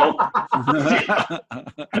 That's the only.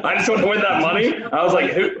 I just want to win that money. I was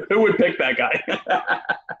like, who would pick that guy?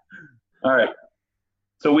 All right.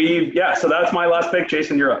 So so that's my last pick.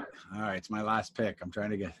 Jason, you're up. All right, it's my last pick. I'm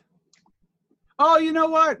trying to get. Oh, you know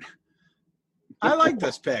what? I like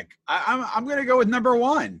this pick. I'm going to go with number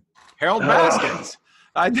 1, Harold Baskins.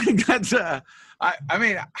 I think that's I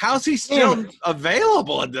mean, how's he still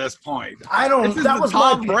available at this point? I don't. This is That the was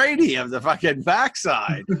Tom my. Brady of the fucking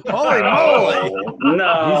backside. Holy moly!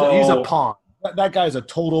 No. He's a pawn. That guy's a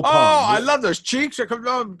total pawn. Oh, I love those cheeks that come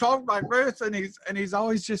down and talk like this, and he's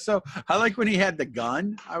always just so. I like when he had the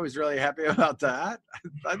gun. I was really happy about that.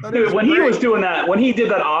 I thought Dude, when he great. was doing that, when he did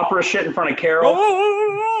that opera shit in front of Carol,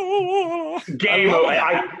 game over.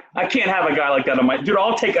 I can't have a guy like that on my. Dude,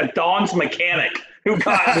 I'll take a Don's Mechanic who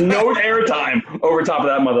got no airtime over top of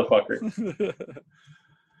that motherfucker.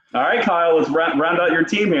 All right, Kyle, let's round out your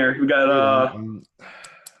team here. We got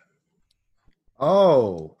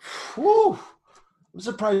Oh, whew. I'm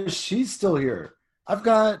surprised she's still here. I've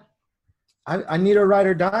got. I need a ride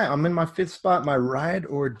or die. I'm in my 5th spot. My ride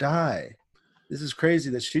or die. This is crazy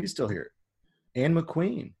that she's still here. Anne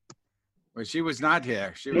McQueen. Well, she was not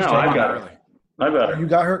here. She was No, taken I've got her. early. I got You it.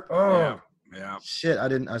 got her. Oh Yeah, shit! I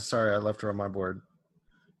didn't. I'm sorry. I left her on my board.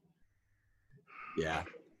 yeah.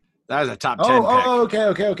 That was a top 10 pick.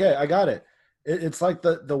 Okay. I got it. It's like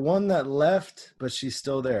the one that left, but she's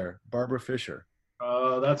still there. Barbara Fisher.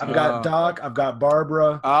 Oh, that's I've good. got Doc. I've got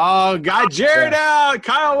Barbara. Oh, got Jared out.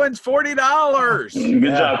 Kyle wins $40.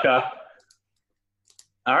 Good job, Kyle.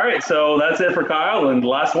 All right, so that's it for Kyle. And the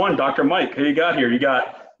last one, Dr. Mike. Who you got here? You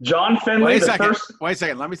got John Finley, Wait a the second. first. Wait a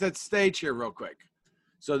second. Let me set the stage here real quick.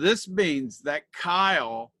 So this means that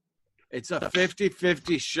Kyle, it's a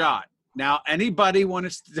 50-50 shot. Now, anybody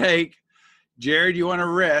wants to take, Jared, you want to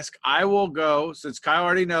risk, I will go, since Kyle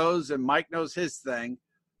already knows and Mike knows his thing,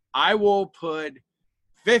 I will put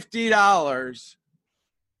 $50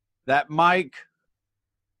 that Mike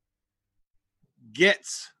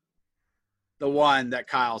gets the one that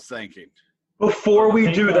Kyle's thinking. Before we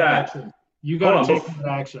Take do that, action. You got to Hold take on, that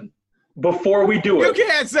action. before we do You it,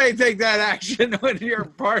 can't say take that action when you're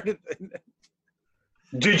part of it.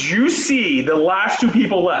 did you see the last two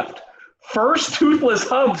people left? First, Toothless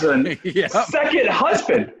husband. Yep. Second,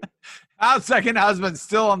 husband. Our second husband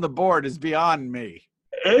still on the board is beyond me.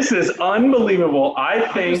 This is unbelievable. I I'm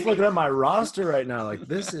just think looking at my roster right now. Like,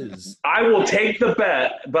 this is I will take the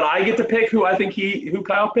bet, but I get to pick who I think who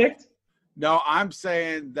Kyle picked. No, I'm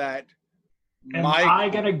saying that Am Mike. I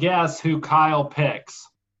going to guess who Kyle picks?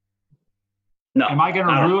 No, Am I going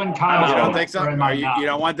I to don't- ruin Kyle's You I don't vote, think so? or am Are I you, not? you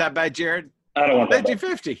don't want that bet, Jared? I don't want that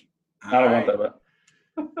 50-50. bet. I don't want that bet.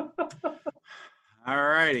 All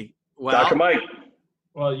righty. Well, Dr. Mike.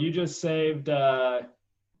 Well, you just saved $50,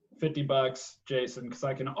 Jason, because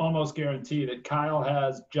I can almost guarantee that Kyle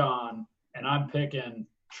has John, and I'm picking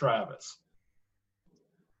Travis.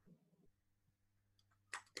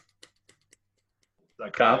 Is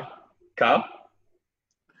that correct? Kyle?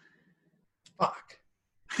 fuck.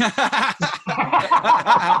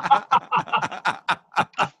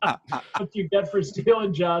 What you get for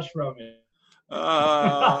stealing Josh from me?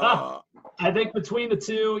 I think between the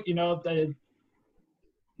two,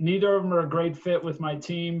 neither of them are a great fit with my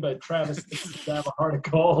team, but Travis seems to have a heart of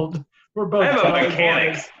gold. We're both I have a Cowboys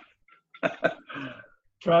mechanic. boys.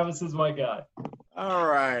 Travis is my guy. all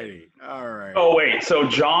righty. All right. Oh, wait. So,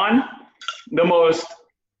 John, the most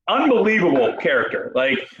unbelievable character.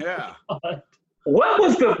 Like, Yeah. what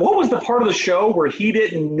was the part of the show where he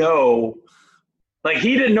didn't know? Like,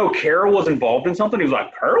 he didn't know Carol was involved in something. He was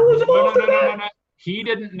like, Carol was involved in that? No. He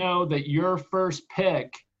didn't know that your first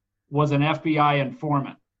pick was an FBI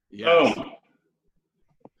informant. Yes. Boom.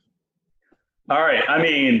 All right. I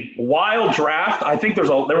mean, wild draft. I think there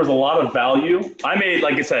was a lot of value. I made,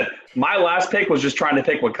 like I said, my last pick was just trying to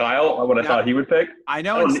pick what I thought he would pick. I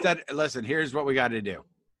know. Oh, Instead, listen, here's what we got to do.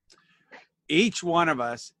 Each one of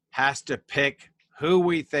us has to pick who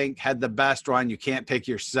we think had the best one. You can't pick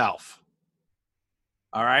yourself.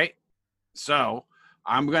 All right. So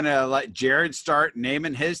I'm going to let Jared start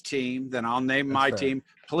naming his team. Then I'll name That's my fair. team.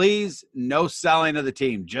 Please, no selling of the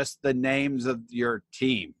team, just the names of your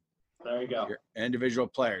team, There you go. your individual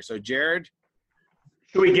players. So, Jared,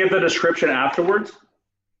 Should we give the description afterwards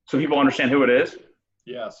so people understand who it is?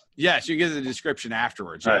 Yes. yes, you give the description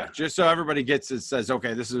afterwards. All Yeah. right. Just so everybody gets it, says,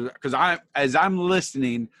 okay, this is because as I'm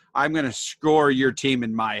listening, I'm going to score your team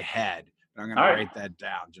in my head. I'm going to All right. write that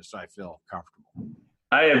down just so I feel comfortable.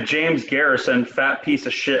 I have James Garrison, fat piece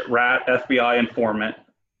of shit rat, FBI informant.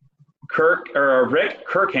 Rick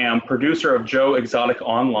Kirkham, producer of Joe Exotic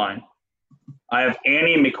Online. I have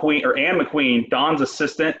Anne McQueen, Don's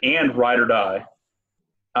assistant and ride or die.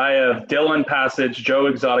 I have Dylan Passage, Joe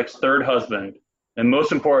Exotic's third husband. And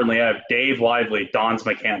most importantly, I have Dave Lively, Don's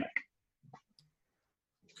mechanic.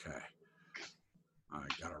 Okay. I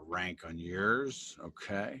got a rank on yours.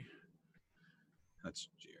 Okay. That's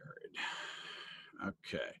Jared.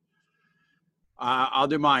 Okay. I'll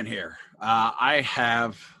do mine here. I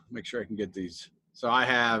have, make sure I can get these. So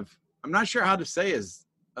I'm not sure how to say his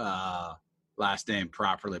last name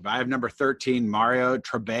properly, but I have number 13, Mario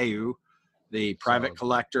Trabeu, the private Solid.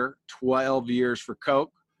 collector, 12 years for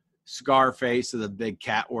Coke, Scarface of the big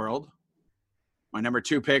cat world. My number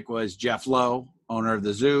 2 pick was Jeff Lowe, owner of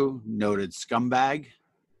the zoo, noted scumbag.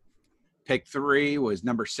 Pick 3 was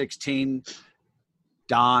number 16,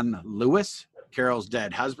 Don Lewis, Carol's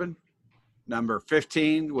dead husband. Number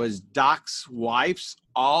 15 was Doc's wife's,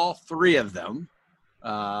 all 3 of them.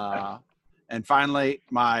 And finally,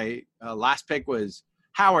 my last pick was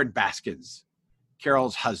Howard Baskins,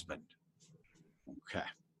 Carol's husband. Okay.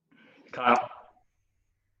 Kyle.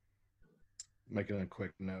 Making a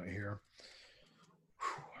quick note here.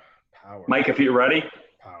 Power. Mike, if you're ready.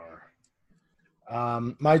 Power.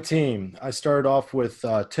 My team. I started off with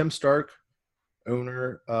Tim Stark,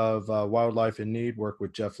 owner of Wildlife in Need, worked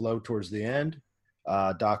with Jeff Lowe towards the end.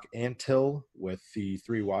 Doc Antill with the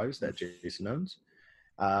 3 wives that Jason owns.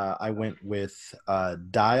 I went with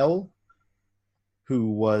Dial, who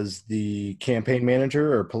was the campaign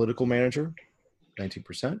manager or political manager,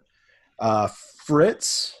 19%.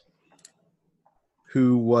 Fritz,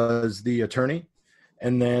 who was the attorney.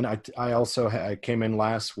 And then I also I came in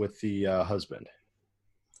last with the husband.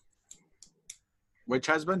 Which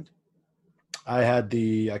husband? I had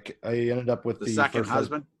I ended up with The the second first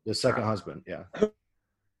husband? The second husband, yeah.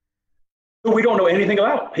 Who we don't know anything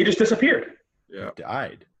about. He just disappeared. Yeah.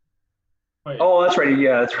 Died. Wait, Oh, that's right.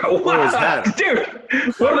 Yeah, that's right. Blew his head. Dude,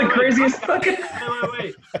 one of the craziest fucking.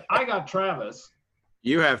 wait. I got Travis.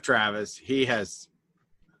 You have Travis. He has.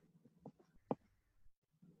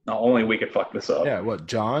 No, only we could fuck this up. Yeah, what,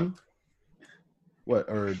 John? What,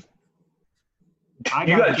 or I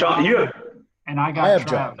You got John. You have. and I I got have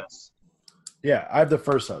John. Travis. yeah, I have the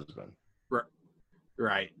first husband.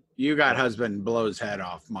 Right. You got husband blow his head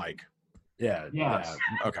off, Mike. Yeah. Yes.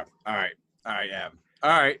 Yeah. Okay. All right. Yeah. All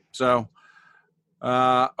right. So,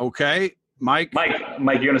 okay. Mike.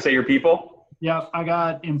 Mike, you're gonna say your people? Yep, I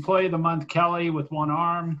got Employee of the Month Kelly with one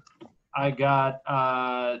arm. I got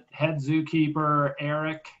head zookeeper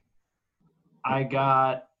Eric. I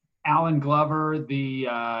got Alan Glover, the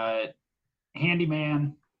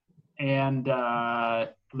handyman, and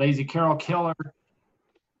Lazy Carol Killer.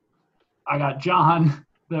 I got John,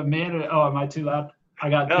 the man. Oh, am I too loud? I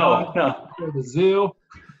got John No. for the zoo.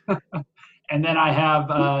 And then I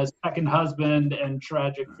have second husband and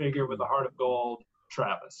tragic figure with a heart of gold,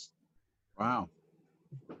 Travis. Wow.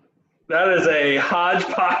 That is a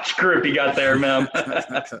hodgepodge group you got there, man.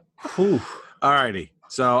 All righty.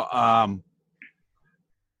 So, I'm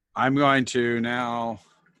going to now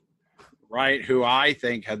write who I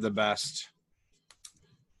think had the best.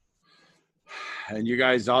 And you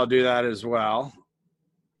guys all do that as well.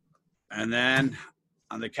 And then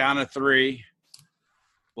on the count of 3,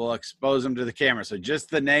 we'll expose them to the camera. So just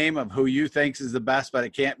the name of who you think is the best, but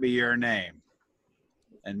it can't be your name.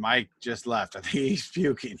 And Mike just left. I think he's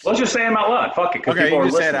puking. Let's just say them out loud. Fuck it. Okay, people you are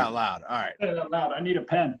can say it listening. out loud. All right. Say it out loud. I need a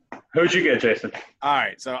pen. Who'd you get, Jason? All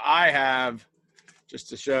right. So I have, just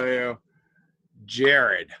to show you,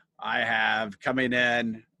 Jared. I have coming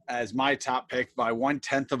in as my top pick by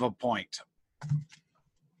 1/10 of a point.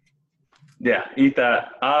 Yeah, eat that.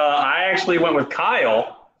 I actually went with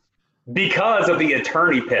Kyle because of the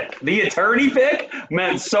attorney pick. The attorney pick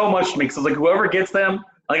meant so much to me because I was like, whoever gets them,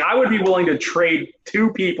 like I would be willing to trade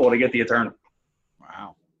 2 people to get the attorney.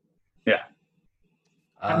 Wow. Yeah.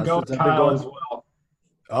 I'm going since I've been Kyle going- as well.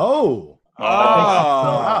 Oh, Oh.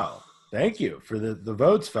 wow. Thank you for the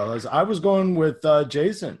votes, fellas. I was going with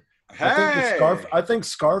Jason. Hey. I think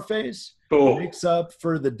Scarface Cool. makes up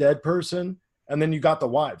for the dead person, and then you got the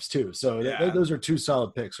wives too. So Yeah. those are 2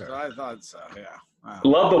 solid picks. So Right? I thought so, yeah. Wow.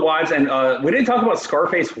 Love the wives. And we didn't talk about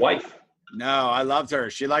Scarface's wife. No, I loved her.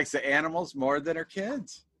 She likes the animals more than her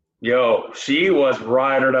kids. Yo, she was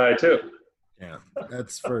ride or die too. Yeah,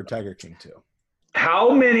 that's for Tiger King too.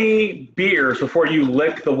 How many beers before you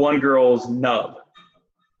lick the one girl's nub?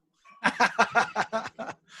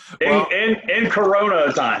 Well, in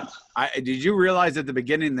Corona times. did you realize at the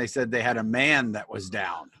beginning they said they had a man that was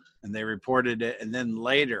down and they reported it, and then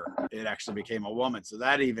later it actually became a woman. So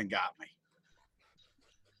that even got me.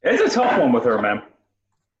 It's a tough one with her, man.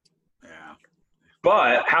 Yeah.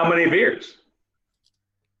 But how many beers?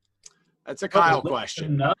 That's a Kyle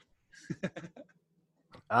question. No,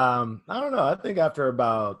 I don't know. I think after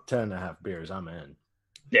about 10.5 beers, I'm in.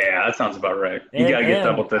 Yeah, that sounds about right. You gotta get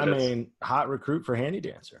double digits. I mean, hot recruit for Handy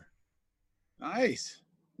Dancer. Nice.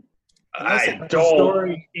 I a don't.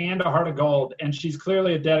 story and a heart of gold, and she's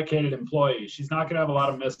clearly a dedicated employee. She's not going to have a lot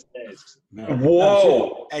of missed days. No.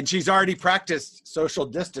 Whoa! And she's already practiced social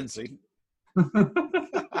distancing.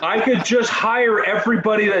 I could just hire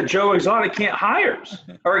everybody that Joe Exotic can't hire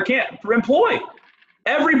or can't employ.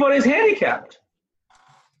 Everybody's handicapped.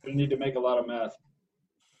 We need to make a lot of meth.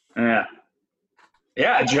 Yeah.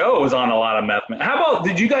 Yeah, Joe was on a lot of meth, man. How about,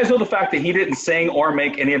 did you guys know the fact that he didn't sing or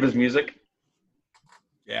make any of his music?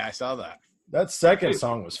 Yeah, I saw that. That second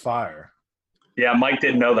song was fire. Yeah, Mike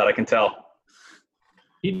didn't know that, I can tell.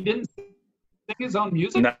 He didn't sing his own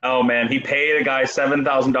music? No, man. He paid a guy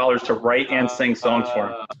 $7,000 to write and sing songs for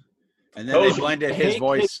him. And then they Those- blended his Hey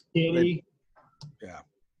voice. Kitty. Yeah.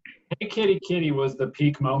 Hey Kitty Kitty was the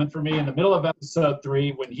peak moment for me in the middle of episode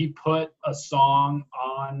 3 when he put a song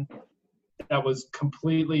on that was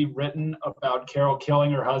completely written about Carol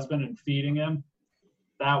killing her husband and feeding him.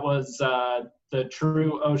 That was the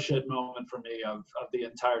true oh shit moment for me of the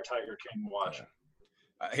entire Tiger King watch.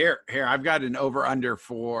 Here, I've got an over-under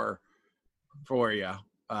for you.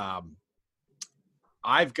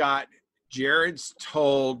 I've got Jared's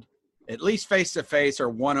told at least face-to-face or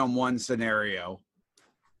one-on-one scenario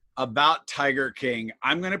about Tiger King.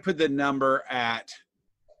 I'm going to put the number at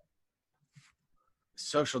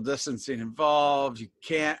social distancing involved. You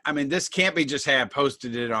can't, I mean, this can't be just, hey, I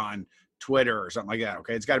posted it on Twitter or something like that.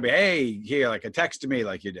 Okay, it's got to be, hey, here, like a text to me,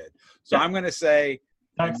 like you did. So I'm going to say,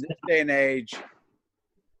 in this day and age,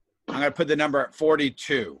 I'm going to put the number at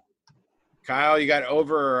 42. Kyle, you got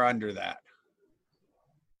over or under that?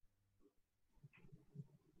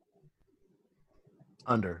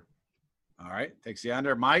 Under. All right, takes the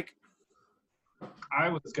under. Mike? I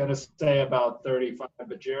was going to say about 35,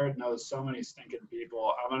 but Jared knows so many stinking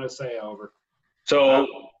people. I'm going to say over. So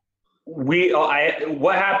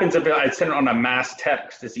what happens if I send it on a mass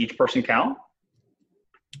text? Does each person count?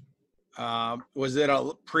 Was it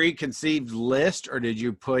a preconceived list, or did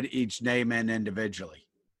you put each name in individually?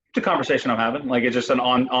 It's a conversation I'm having. Like, it's just an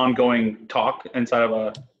ongoing talk inside of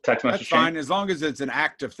a text message. That's fine, as long as it's an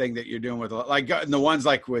active thing that you're doing with, like, the ones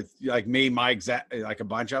like with like me, Mike, like a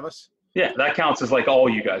bunch of us. Yeah, that counts as like all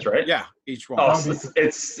you guys, right? Yeah, each one. Oh,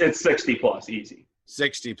 it's 60 plus, easy.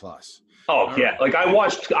 60 plus. Oh, all yeah. Right. Like I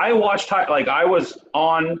watched, like I was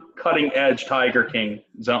on cutting edge Tiger King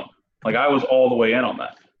zone. Like I was all the way in on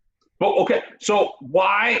that. But okay, so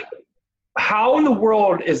how in the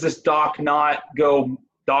world is this Doc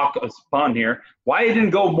is fun here? Why it didn't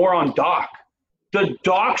go more on Doc? The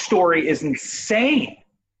Doc story is insane.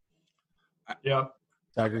 Yeah.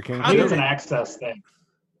 Tiger King. I think it's an access thing.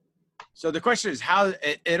 So the question is how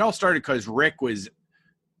it all started because Rick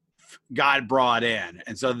got brought in.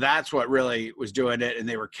 And so that's what really was doing it. And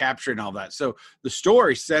they were capturing all that. So the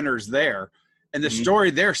story centers there, and the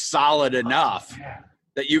story there solid enough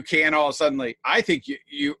that you can all suddenly, I think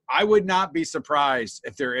I would not be surprised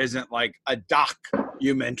if there isn't like a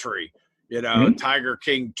documentary, Tiger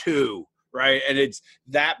King 2, right? And it's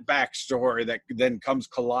that backstory that then comes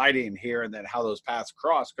colliding here, and then how those paths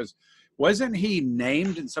cross. Because wasn't he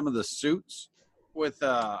named in some of the suits with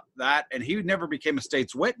that? And he never became a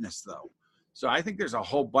state's witness, though. So I think there's a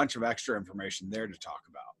whole bunch of extra information there to talk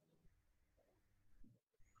about.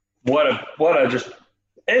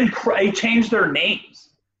 They changed their names.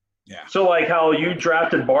 Yeah. So like how you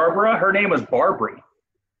drafted Barbara, her name was Barbary.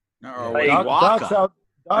 No, like, Doc's out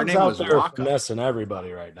there Waka. finessing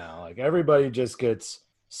everybody right now. Like everybody just gets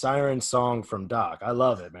siren song from Doc. I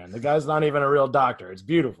love it, man. The guy's not even a real doctor. It's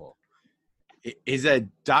beautiful. He's a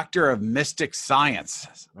doctor of mystic science.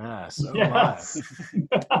 Ah, so yes.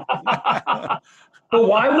 But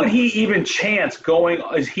why would he even chance going?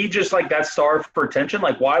 Is he just like that starved for attention?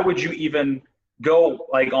 Like, why would you even go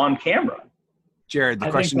like on camera? Jared,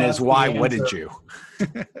 the question is, why wouldn't you?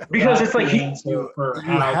 Because it's like you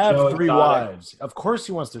have 3 wives. Of course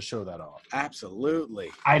he wants to show that off.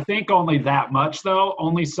 Absolutely. I think only that much, though.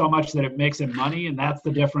 Only so much that it makes him money, and that's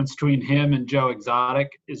the difference between him and Joe Exotic.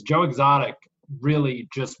 Is Joe Exotic really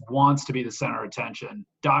just wants to be the center of attention.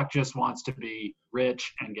 Doc just wants to be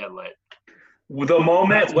rich and get lit. The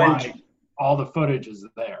moment when all the footage is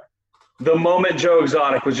there. The moment Joe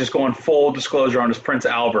Exotic was just going full disclosure on his Prince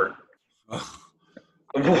Albert.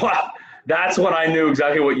 Wow. That's when I knew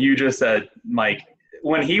exactly what you just said, Mike.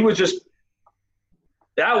 When he was just,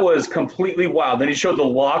 that was completely wild. Then he showed the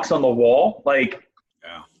locks on the wall. Like,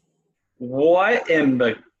 yeah. What in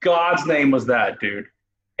the God's name was that, dude?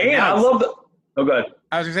 And I love the, oh, go ahead.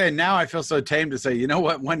 I was going to say, now I feel so tame to say, you know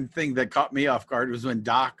what? One thing that caught me off guard was when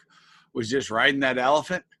Doc was just riding that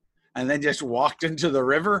elephant and then just walked into the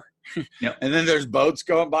river. Yep. And then there's boats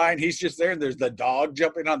going by and he's just there and there's the dog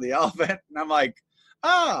jumping on the elephant. And I'm like,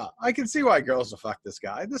 I can see why girls will fuck this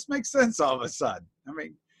guy. This makes sense all of a sudden. I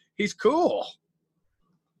mean, he's cool.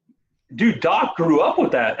 Dude, Doc grew up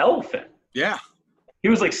with that elephant. Yeah. He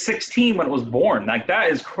was like 16 when it was born. Like, that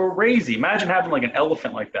is crazy. Imagine having like an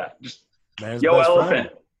elephant like that. Just, Man's yo, best elephant. friend.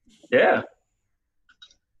 Yeah.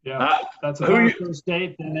 Yeah, that's a better first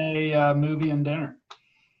date than a movie and dinner.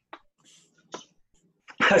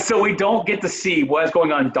 So we don't get to see what's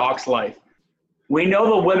going on in Doc's life. We know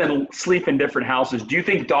the women sleep in different houses. Do you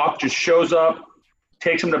think Doc just shows up,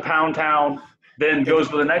 takes him to Pound Town, then goes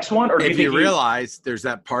to the next one? Or do if you think realize there's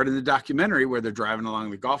that part in the documentary where they're driving along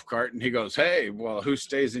the golf cart and he goes, hey, well, who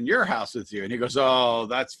stays in your house with you? And he goes, oh,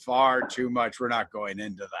 that's far too much. We're not going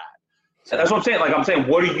into that. So that's what I'm saying. Like, I'm saying,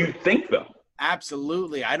 what do you think, though?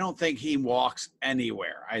 Absolutely. I don't think he walks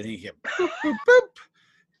anywhere. I think he boop, boop, boop.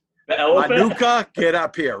 The elephant? Manuka, get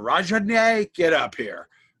up here. Rajane, get up here.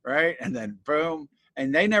 Right? And then boom.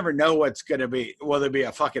 And they never know what's going to be. Will there be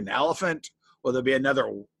a fucking elephant? Will there be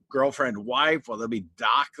another girlfriend, wife? Will there be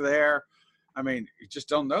Doc there? I mean, you just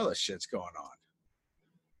don't know this shit's going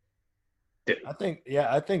on.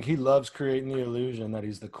 I think he loves creating the illusion that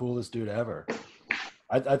he's the coolest dude ever.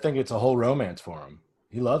 I think it's a whole romance for him.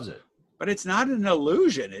 He loves it. But it's not an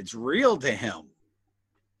illusion. It's real to him.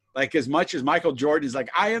 Like, as much as Michael Jordan is like,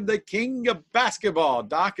 I am the king of basketball,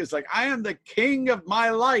 Doc is like, I am the king of my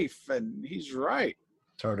life. And he's right.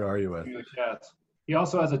 It's hard to argue with. He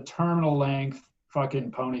also has a terminal length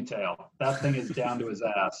fucking ponytail. That thing is down to his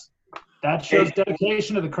ass. That shows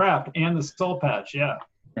dedication to the craft and the soul patch. Yeah.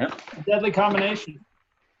 Deadly combination.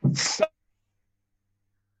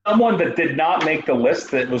 Someone that did not make the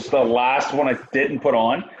list, that was the last one I didn't put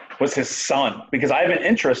on, was his son, because I have an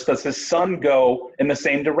interest. Does his son go in the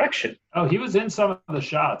same direction? Oh, he was in some of the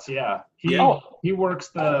shots. Yeah. He works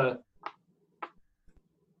the.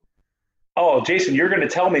 Oh, Jason, you're going to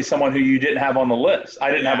tell me someone who you didn't have on the list.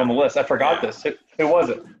 I didn't have on the list. I forgot this. Who was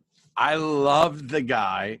it? I loved the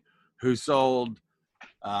guy who sold,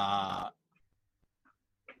 I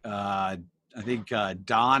think,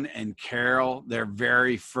 Don and Carol their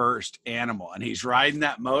very first animal. And he's riding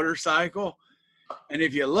that motorcycle. And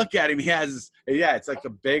if you look at him, he has, it's like a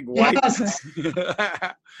big white. Yes.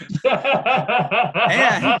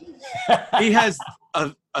 And he has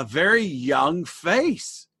a very young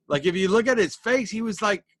face. Like, if you look at his face, he was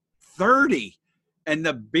like 30, and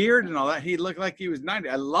the beard and all that, he looked like he was 90.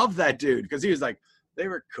 I love that dude, because he was like, they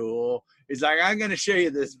were cool. He's like, I'm going to show you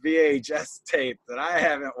this VHS tape that I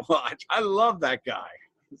haven't watched. I love that guy.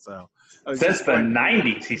 So since the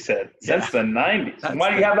 90s, he said. Since the 90s. Why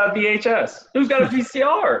do you have that VHS? Who's got a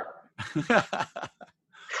VCR?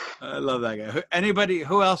 I love that guy. Anybody?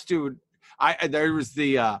 Who else there was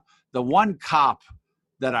the one cop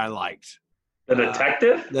that I liked. The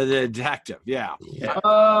detective? The detective, yeah.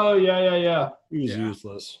 Oh, yeah. He was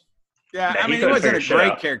useless. Yeah, Yeah, I mean, he wasn't a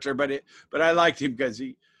great character, but I liked him because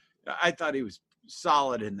I thought he was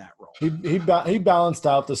solid in that role. He balanced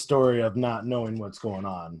out the story of not knowing what's going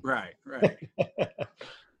on. Right.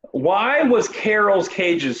 Why was Carol's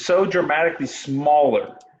cages so dramatically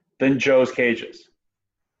smaller than Joe's cages?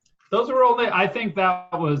 Those were only. I think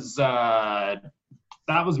that was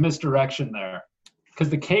misdirection there, because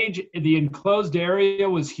the cage, the enclosed area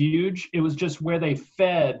was huge. It was just where they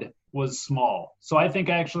fed was small. So I think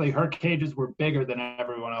actually her cages were bigger than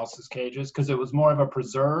everyone else's cages, because it was more of a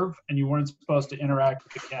preserve, and you weren't supposed to interact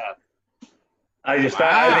with the cat. I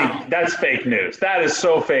think that's fake news. That is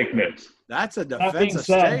so fake news. That's a That being defensive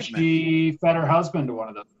said, statement. she fed her husband to one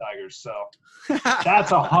of those tigers, so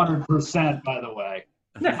that's 100%. By the way,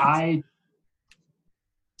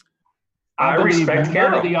 I believe respect none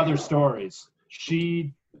Carol. of the other stories.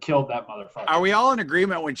 She killed that motherfucker. Are we all in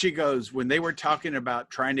agreement when when they were talking about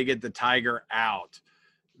trying to get the tiger out,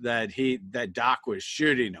 that Doc was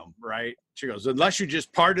shooting him, right? She goes, unless you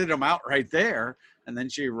just parted him out right there. And then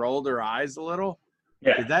she rolled her eyes a little.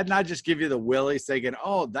 Yeah. Did that not just give you the willies thinking,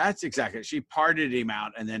 oh, that's exactly it. She parted him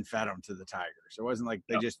out and then fed him to the tiger. So it wasn't like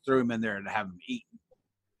they just threw him in there to have him eaten.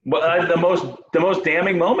 Well, the most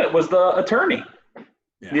damning moment was the attorney.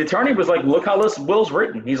 Yeah. The attorney was like, look how this will's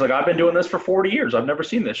written. He's like, I've been doing this for 40 years. I've never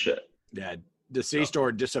seen this shit. Yeah. Deceased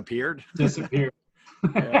or disappeared. Disappeared.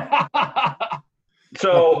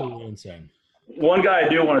 So Insane. one guy I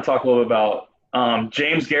do want to talk a little bit about,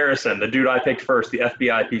 James Garrison, the dude I picked first, the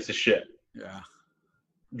FBI piece of shit. Yeah.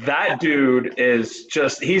 That dude is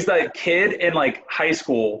just, he's that kid in like high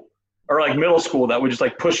school or like middle school that would just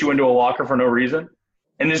like push you into a locker for no reason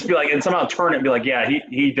and just be like, and somehow turn it and be like, yeah,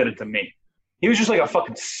 he did it to me. He was just like a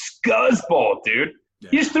fucking scuzzball, dude.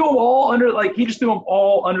 Yeah. He just threw them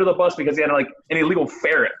all under the bus because he had like an illegal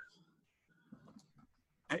ferret.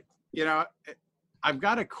 I've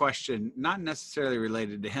got a question, not necessarily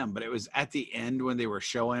related to him, but it was at the end when they were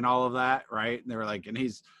showing all of that, right? And they were like, I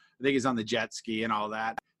think he's on the jet ski and all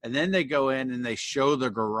that. And then they go in and they show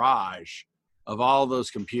the garage of all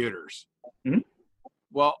those computers. Mm-hmm.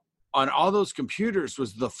 Well, on all those computers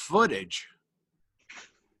was the footage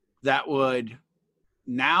that would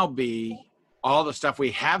now be all the stuff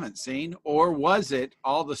we haven't seen, or was it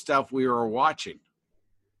all the stuff we were watching?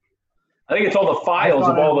 I think it's all the files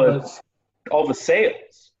of all the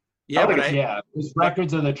sales. Yeah, it was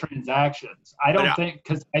records of the transactions. I don't think,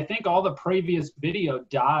 because I think all the previous video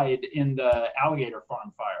died in the alligator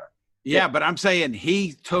farm fire. Yeah, but I'm saying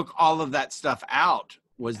he took all of that stuff out.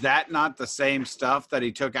 Was that not the same stuff that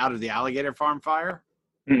he took out of the alligator farm fire?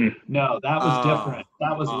 Mm-mm. No, that was different.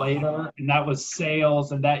 That was later, and that was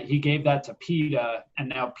sales, and that he gave that to PETA, and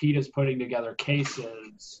now PETA's putting together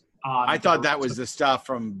cases. I thought that was the stuff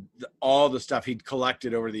from all the stuff he'd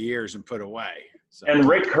collected over the years and put away. So. And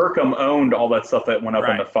Rick Kirkham owned all that stuff that went up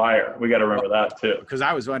in the fire. We got to remember that too. Because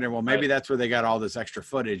I was wondering, well, maybe that's where they got all this extra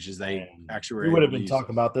footage, is they actually were. We would have been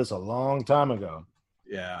talking about this a long time ago.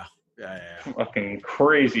 Yeah. Fucking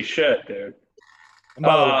crazy shit, dude.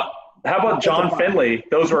 How about John Finley?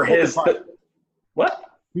 Those were his. What?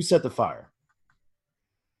 Who set the fire?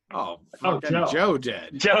 Oh, Oh, fucking Joe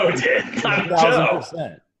did. Joe did. I'm Joe.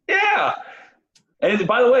 1,000%. Yeah. And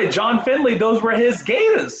by the way, John Finley, those were his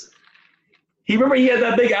gators. He had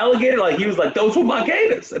that big alligator. Like he was like, those were my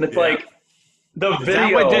gators. And it's like the Is video.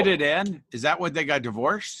 that what did it end? Is that what they got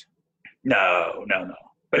divorced? No.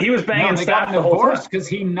 But he was banging they got Steph the whole time. divorced because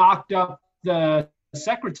he knocked up the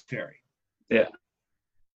secretary. Yeah.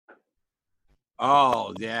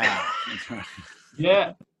 Oh, yeah.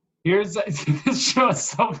 Yeah. This show is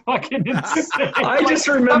so fucking insane. I just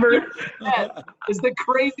remember. That is the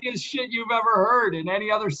craziest shit you've ever heard in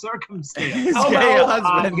any other circumstance. His How gay about,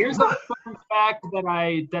 husband. Here's a fun fact that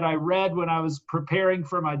I read when I was preparing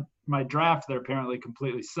for my draft that apparently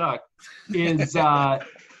completely sucked. Is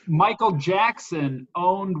Michael Jackson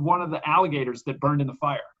owned one of the alligators that burned in the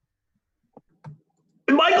fire.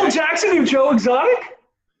 Michael Jackson knew Joe Exotic?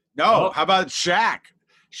 No, how about Shaq?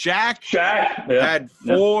 Shaq had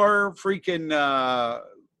 4 freaking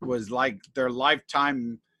was like their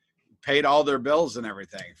lifetime, paid all their bills and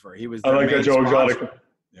everything for. He was. I like that Joe sponsor. Exotic.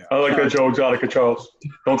 Yeah. I like that Joe Exotica, Charles.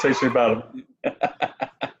 Don't say shit about him.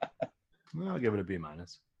 I'll give it a B-.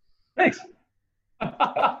 Thanks.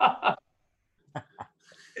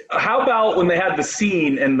 How about when they had the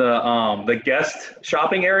scene in the guest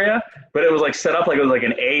shopping area, but it was like set up like it was like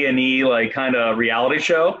an A&E like kind of reality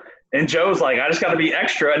show, and Joe's like, I just got to be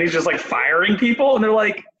extra, and he's just like firing people, and they're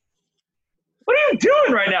like, what are you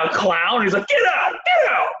doing right now, clown? And he's like, get out,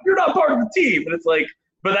 you're not part of the team, and it's like,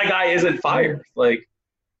 but that guy isn't fired, like.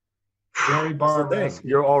 Very Bar-esque.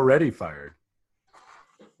 You're already fired.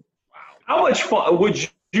 How much fun would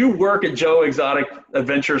you work at Joe Exotic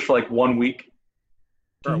Adventures for like 1 week?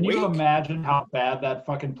 Can you imagine how bad that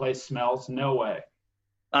fucking place smells? No way.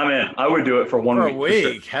 I'm in. I would do it for 1 For week. a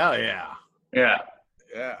week. Hell yeah. Yeah.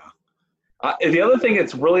 Yeah. The other thing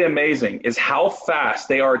that's really amazing is how fast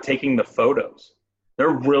they are taking the photos. They're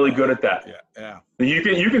really good at that. Yeah.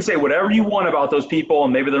 You can say whatever you want about those people,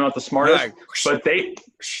 and maybe they're not the smartest, but they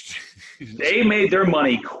made their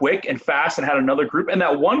money quick and fast and had another group. And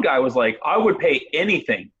that one guy was like, I would pay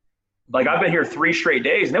anything. Like, I've been here 3 straight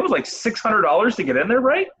days, and it was like $600 to get in there,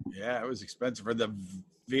 right? Yeah, it was expensive for the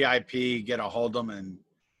VIP, get a hold of them, and,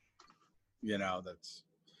 that's.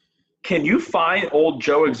 Can you find old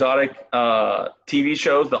Joe Exotic TV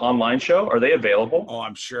shows, the online show? Are they available? Oh,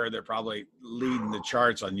 I'm sure they're probably leading the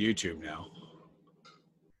charts on YouTube now.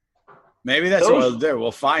 Maybe that's what we'll do.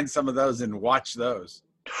 We'll find some of those and watch those.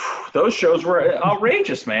 Those shows were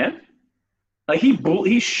outrageous, man. Like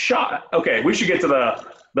he shot. Okay, we should get to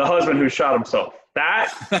the husband who shot himself.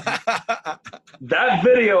 That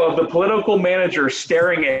video of the political manager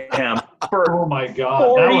staring at him for oh my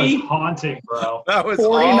god, that was haunting, bro. That was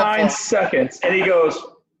 49 awful. seconds, and he goes,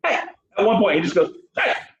 hey. At one point, he just goes,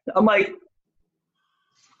 hey. I'm like,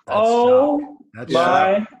 That's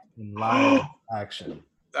my. live action.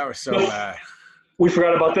 That was so bad. We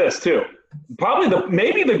forgot about this too. Probably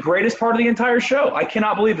maybe the greatest part of the entire show. I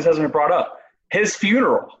cannot believe this hasn't been brought up. His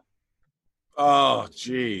funeral. Oh,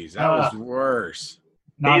 geez. That was worse.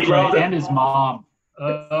 And his mom.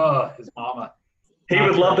 His mama. He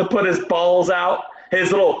would love to put his balls out.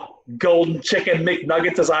 His little golden chicken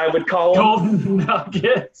McNuggets, as I would call them. Golden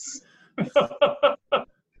nuggets.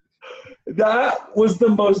 That was the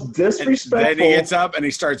most disrespectful. And then he gets up and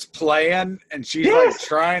he starts playing, and she's like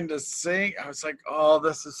trying to sing. I was like, oh,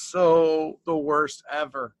 this is so the worst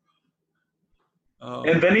ever. Oh.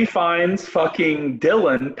 And then he finds fucking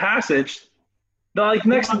Dylan Passage. Like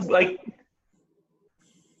next, like,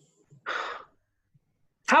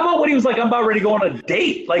 how about when he was like, I'm about ready to go on a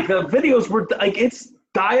date? Like the videos were like, it's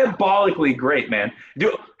diabolically great, man.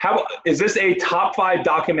 Is this a top 5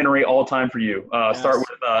 documentary all time for you? Yes. Start with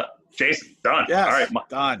Jason. Done. Yes. All right,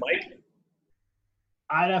 done. Mike.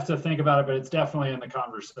 I'd have to think about it, but it's definitely in the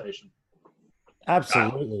conversation.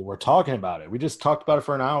 Absolutely. We're talking about it. We just talked about it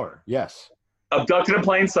for an hour. Yes. Abducted in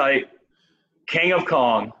Plain Sight, King of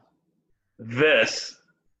Kong, this,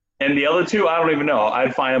 and the other 2, I don't even know.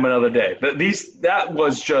 I'd find them another day. But that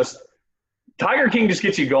was just Tiger King just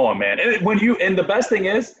gets you going, man. And the best thing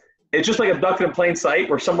is, it's just like Abducted in Plain Sight,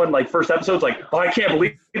 where someone like first episode's like, oh, I can't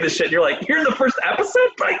believe this shit. And you're like, you're in the first episode?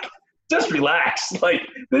 Like, just relax. Like,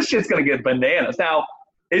 this shit's gonna get bananas. Now,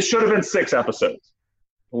 it should have been 6 episodes.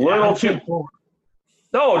 Too. No. It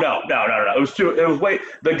was too. It was way.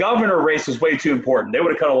 The governor race was way too important. They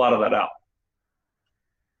would have cut a lot of that out.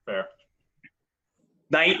 Fair.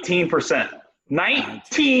 19%.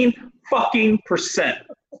 19 fucking %.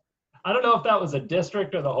 I don't know if that was a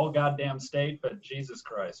district or the whole goddamn state, but Jesus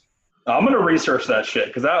Christ. I'm gonna research that shit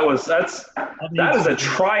because that is a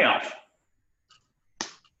triumph.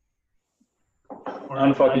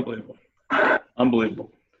 Unfucking believable.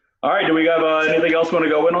 Unbelievable. All right. Do we have anything else want to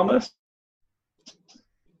go in on this?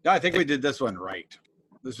 Yeah, I think we did this one right.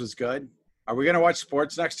 This was good. Are we going to watch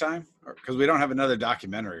sports next time? Because we don't have another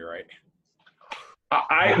documentary, right?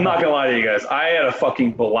 I'm not gonna lie to you guys. I had a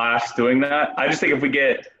fucking blast doing that. I just think if we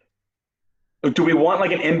get, do we want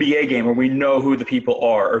like an NBA game where we know who the people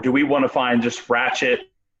are, or do we want to find just ratchet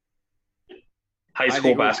high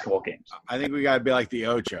school basketball games? I think we got to be like the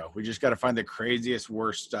Ocho. We just got to find the craziest,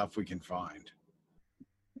 worst stuff we can find.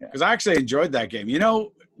 Because I actually enjoyed that game. You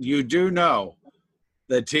know, you do know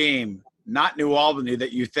the team, not New Albany,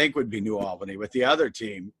 that you think would be New Albany, but the other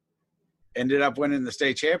team ended up winning the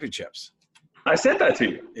state championships. I sent that to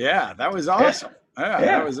you. Yeah, that was awesome. Yeah,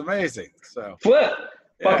 that was amazing. So Flip.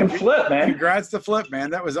 Fucking Flip, man. Congrats to Flip,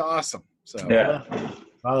 man. That was awesome. So yeah.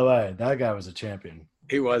 By the way, that guy was a champion.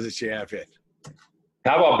 He was a champion.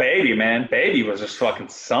 How about Baby, man? Baby was just fucking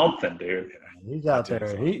something, dude. He's out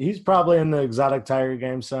there. He's probably in the exotic tiger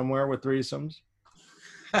game somewhere with threesomes.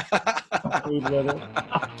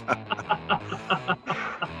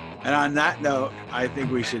 And on that note, I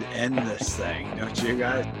think we should end this thing, don't you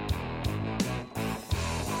guys?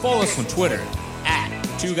 Follow us on Twitter at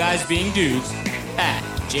 2guysbeingdudes, at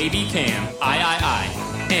JBCamIII,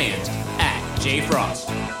 and at JFrost.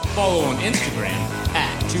 Follow on Instagram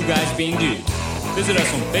at 2guysbeingdudes. Visit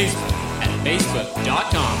us on Facebook at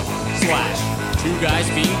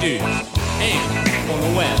facebook.com/2guysbeingdudes and on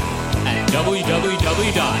the web at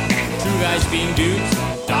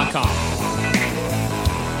www.2guysbeingdudes.com.